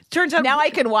right. Turns out now I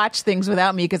can watch things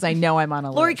without me because I know I'm on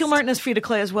a Laurie list. Kilmartin has feet of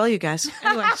clay as well, you guys.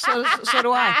 Anyway, so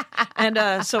do I. And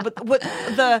but what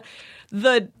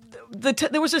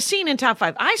there was a scene in Top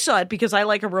 5. I saw it because I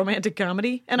like a romantic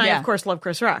comedy, and I Yeah. of course love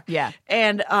Chris Rock. Yeah.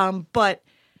 And but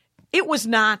it was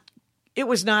not.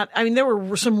 I mean, there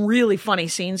were some really funny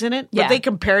scenes in it, but Yeah. they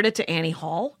compared it to Annie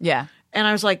Hall. Yeah. And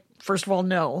I was like, first of all,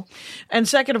 no. And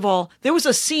second of all, there was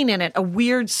a scene in it, a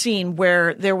weird scene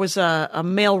where there was a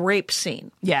male rape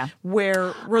scene. Yeah.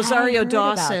 Where Rosario I heard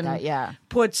about Dawson that, yeah.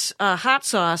 puts hot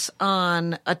sauce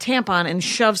on a tampon and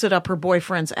shoves it up her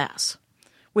boyfriend's ass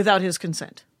without his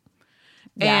consent.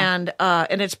 Yeah.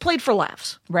 And it's played for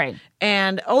laughs. Right.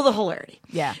 And the hilarity.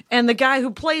 Yeah. And the guy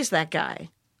who plays that guy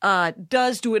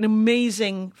does do an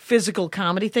amazing physical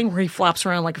comedy thing where he flops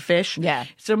around like a fish. Yeah.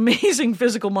 It's an amazing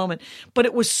physical moment. But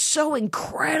it was so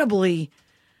incredibly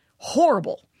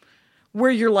horrible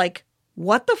where you're like,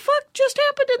 what the fuck just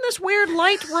happened in this weird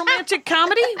light romantic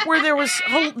comedy where there was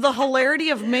the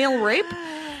hilarity of male rape?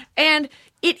 And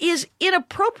it is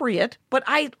inappropriate, but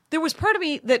there was part of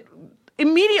me that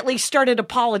immediately started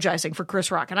apologizing for Chris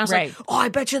Rock. And I was Right. like, oh, I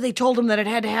bet you they told him that it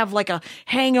had to have like a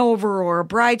hangover or a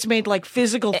bridesmaid like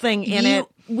physical thing in it.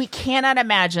 We cannot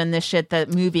imagine the shit that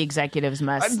movie executives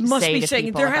must say be to saying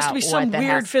people there has to be about some what the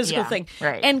weird heck- physical yeah, thing.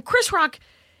 Right. And Chris Rock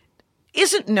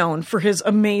isn't known for his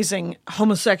amazing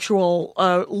homosexual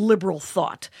liberal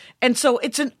thought. And so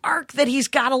it's an arc that he's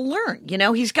got to learn.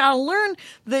 He's got to learn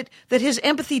that his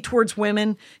empathy towards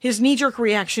women, his knee-jerk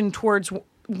reaction towards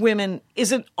women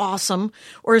isn't awesome,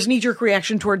 or his knee-jerk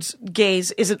reaction towards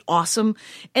gays isn't awesome.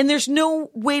 And there's no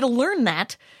way to learn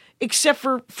that except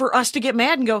for us to get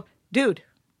mad and go, dude,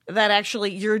 that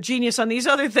actually you're a genius on these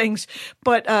other things,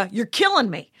 but you're killing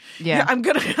me. Yeah. I'm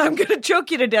gonna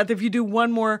choke you to death if you do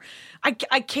one more. I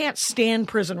can't stand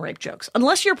prison rape jokes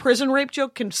unless your prison rape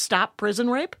joke can stop prison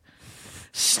rape.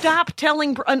 Stop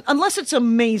telling unless it's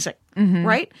amazing,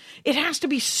 right? It has to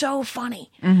be so funny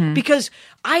because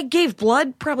I gave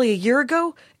blood probably a year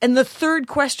ago, and the third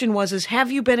question is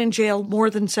have you been in jail more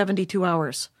than 72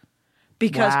 hours?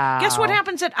 Because guess what Wow.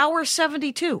 happens at hour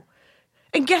 72?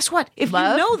 And guess what? If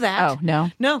Love? you know that, Oh,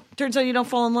 no. turns out you don't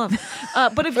fall in love.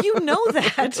 But if you know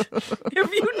that,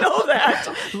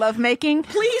 Lovemaking?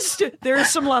 please, there is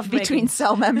some love Between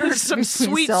cell members, There's some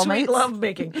between sweet cellmates. love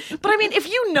making. But I mean, if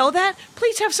you know that,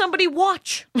 please have somebody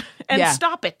watch and Yeah.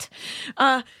 stop it.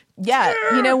 Yeah,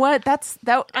 you know what? That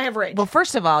I have rage. Well,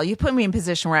 first of all, you put me in a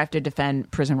position where I have to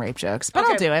defend prison rape jokes, but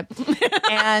I'll Okay. do it.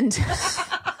 And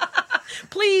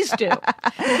Please do.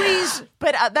 Please.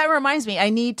 but that reminds me, I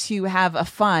need to have a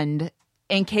fund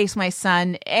in case my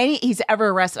son, he's ever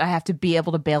arrested. I have to be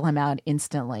able to bail him out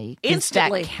instantly. 'Cause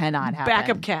Instantly. that cannot happen.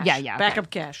 Backup cash. Yeah. Backup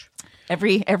cash.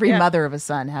 Every Yeah. mother of a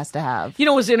son has to have. You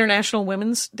know, it was International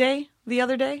Women's Day the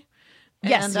other day.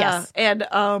 Yes, yes. And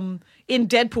in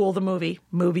Deadpool, the movie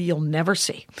you'll never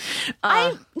see.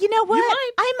 You know what?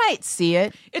 might. I might see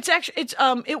it. It's actually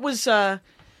it was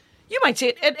You might see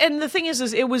it, and the thing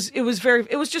is it was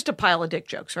just a pile of dick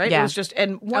jokes, right? Yeah. It was just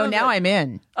I'm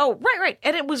in. Oh, right,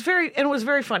 and it was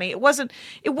very funny. It wasn't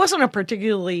a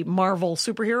particularly Marvel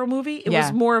superhero movie. It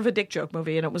was more of a dick joke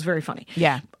movie, and it was very funny.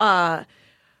 Yeah.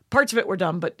 Parts of it were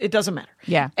dumb, but it doesn't matter.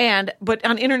 Yeah. But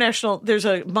on International, there's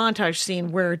a montage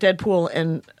scene where Deadpool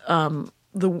and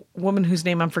the woman whose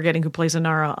name I'm forgetting, who plays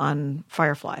Inara on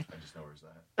Firefly.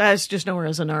 I just know her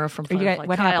as Inara from Firefly.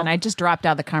 What Kyle. happened? I just dropped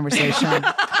out of the conversation. and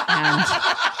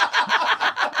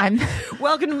I'm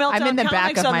Welcome to Meltdown I'm in the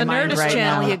back Comics of on my the mind Nerdist right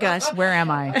channel, now. you guys. Where am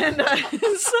I? And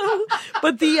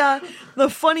but the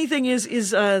funny thing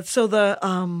is they're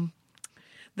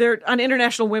on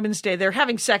International Women's Day. They're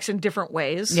having sex in different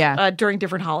ways, during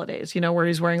different holidays. You know, where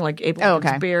he's wearing like Abe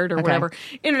Lincoln's beard or whatever.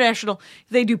 International,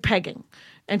 they do pegging,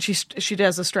 and she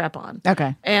does a strap on.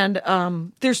 Okay, and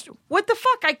there's what the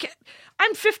fuck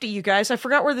I'm 50, you guys. I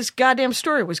forgot where this goddamn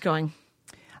story was going.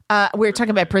 We were talking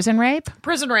about prison rape.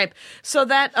 Prison rape. So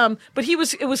that, but it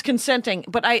was consenting.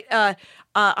 But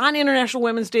on International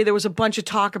Women's Day, there was a bunch of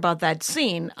talk about that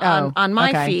scene on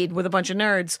my feed with a bunch of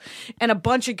nerds, and a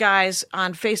bunch of guys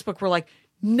on Facebook were like,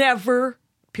 "Never,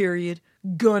 period,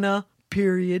 gonna,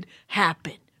 period,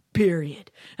 happen, period."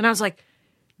 And I was like,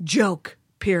 "Joke,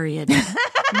 period."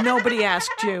 Nobody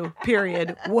asked you,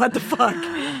 period. What the fuck?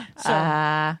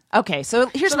 So, Okay, so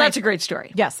here's that's a great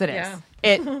story. Yes, it is. Yeah.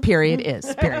 It period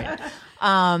is period.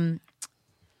 I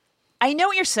know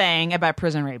what you're saying about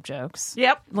prison rape jokes.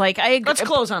 Yep. Like I agree. Let's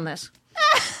close on this.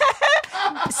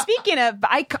 Speaking of,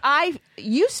 I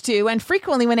used to, and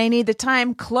frequently when I need the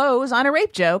time, close on a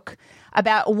rape joke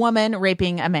about a woman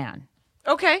raping a man.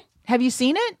 Okay. Have you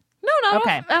seen it? No.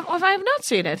 Okay. I have not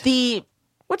seen it.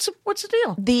 What's the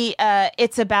deal?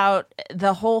 It's about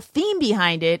the whole theme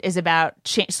behind it is about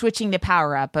switching the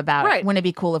power up. About wouldn't it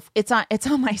be cool if it's on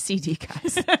my CD,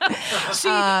 guys?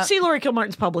 See Laurie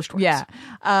Kilmartin's published works. Yeah,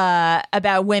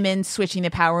 about women switching the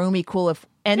power. Wouldn't it be cool if?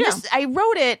 And this I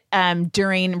wrote it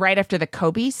right after the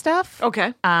Kobe stuff.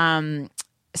 Okay.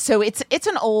 So it's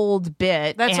an old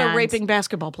bit. That's a raping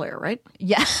basketball player, right?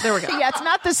 Yeah. There we go. Yeah, it's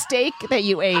not the steak that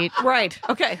you ate. Right.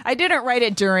 Okay. I didn't write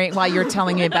it while you were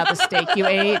telling me about the steak you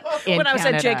ate in when I was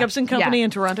Canada. at Jacobs and Company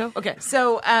in Toronto. Okay.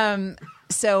 So but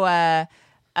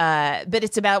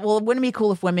it's about, well, wouldn't it be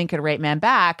cool if women could rape men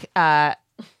back? But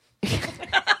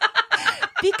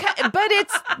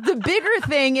it's the bigger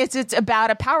thing is it's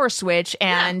about a power switch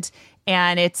and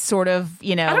it's sort of,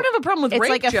 I don't have a problem with it's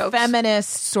rape like jokes. A feminist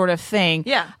sort of thing.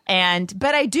 Yeah.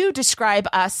 But I do describe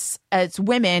us as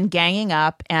women ganging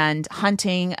up and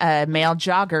hunting a male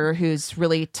jogger who's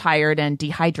really tired and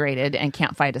dehydrated and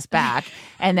can't fight us back.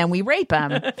 And then we rape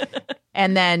him.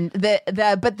 And then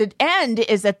but the end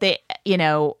is that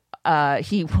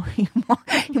he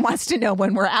wants to know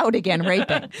when we're out again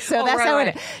raping. So that's how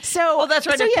it is. So that's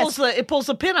right. So it pulls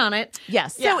the pin on it.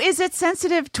 Yes. Yeah. So is it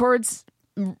sensitive towards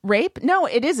rape? No,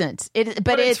 it isn't.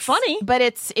 But it's funny. But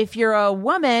it's if you're a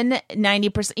woman,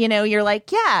 90%, you're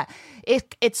like, yeah.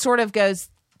 It sort of goes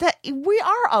that we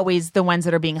are always the ones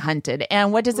that are being hunted.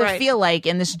 And what does it feel like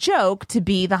in this joke to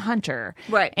be the hunter?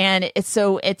 Right. And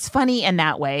it's funny in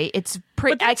that way. It's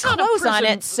I close on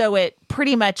it, so it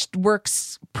pretty much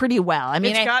works pretty well. I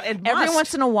mean, every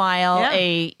once in a while,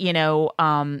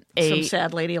 some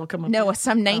sad lady will come up. No,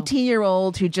 some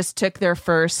 19-year-old who just took their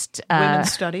first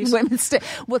women's studies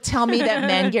will tell me that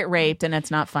men get raped, and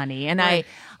it's not funny. And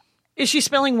is she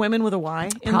spelling women with a Y?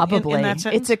 Probably. In that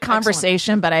sentence? It's a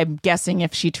conversation, but I'm guessing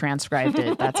if she transcribed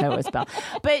it, that's how it was spelled.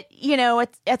 But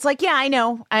it's like, yeah, I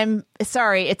know. I'm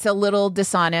sorry. It's a little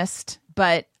dishonest.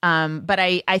 But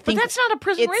I think that's not a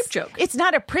prison rape joke. It's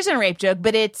not a prison rape joke,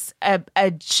 but it's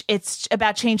it's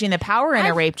about changing the power in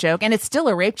a rape joke, and it's still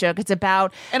a rape joke. It's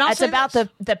about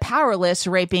the powerless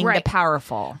raping the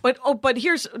powerful. But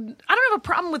here's I don't have a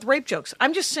problem with rape jokes.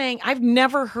 I'm just saying I've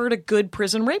never heard a good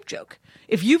prison rape joke.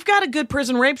 If you've got a good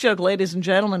prison rape joke, ladies and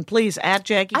gentlemen, please at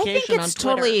Jackie Cation on Twitter. I think it's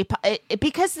totally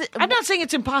because I'm not saying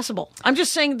it's impossible. I'm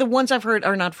just saying the ones I've heard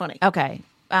are not funny. Okay.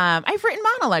 I've written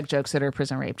monologue jokes that are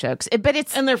prison rape jokes,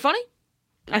 and they're funny.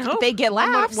 I hope they get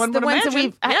laughs. One the ones imagine.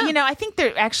 that we've, I think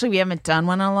we haven't done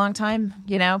one in a long time.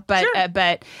 But sure.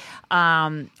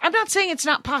 I'm not saying it's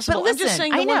not possible. But listen, I'm just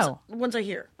saying the ones I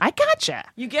hear. I gotcha.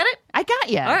 You get it? I got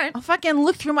you. All right. I'll fucking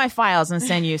look through my files and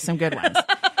send you some good ones.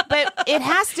 But it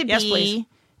has to yes, be. Please.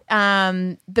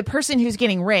 The person who's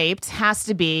getting raped has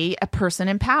to be a person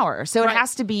in power. So it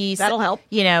has to be. That'll help.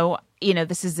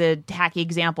 This is a hacky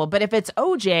example, but if it's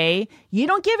OJ, you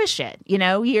don't give a shit. You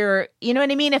know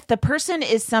what I mean? If the person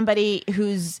is somebody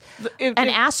who's an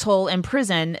asshole in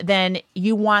prison, then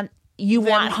you want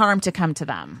harm to come to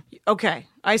them. Okay,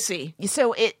 I see.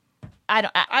 So I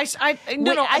don't. I think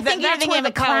you're that's thinking where of the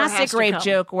a power has classic to rape come.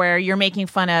 joke where you're making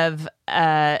fun of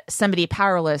somebody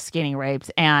powerless getting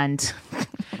raped, and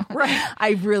Right.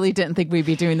 I really didn't think we'd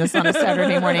be doing this on a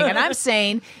Saturday morning. And I'm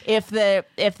saying if the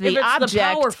it's the object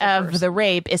powerful of person. the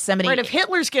rape is somebody, Right, if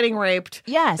Hitler's getting raped,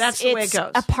 yes, that's the way it it's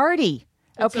goes. a party.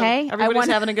 Okay, Everybody's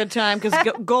having a good time because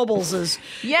Goebbels is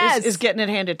getting it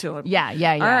handed to him.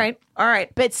 Yeah. All right.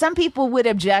 But some people would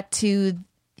object to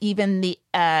even the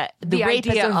rape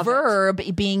as idea a of it. verb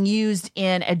being used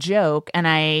in a joke, and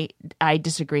I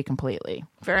disagree completely.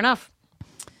 Fair enough.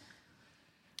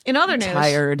 In other news,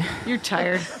 Tired. You're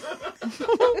tired.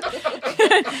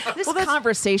 This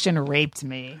conversation raped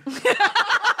me.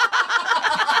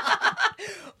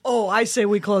 Oh, I say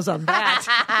we close on that.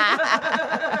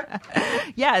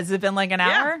 Yeah, has it been like an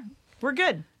hour? We're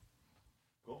good.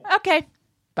 Okay.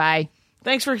 Bye.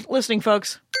 Thanks for listening,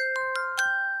 folks.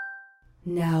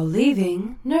 Now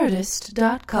leaving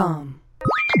Nerdist.com.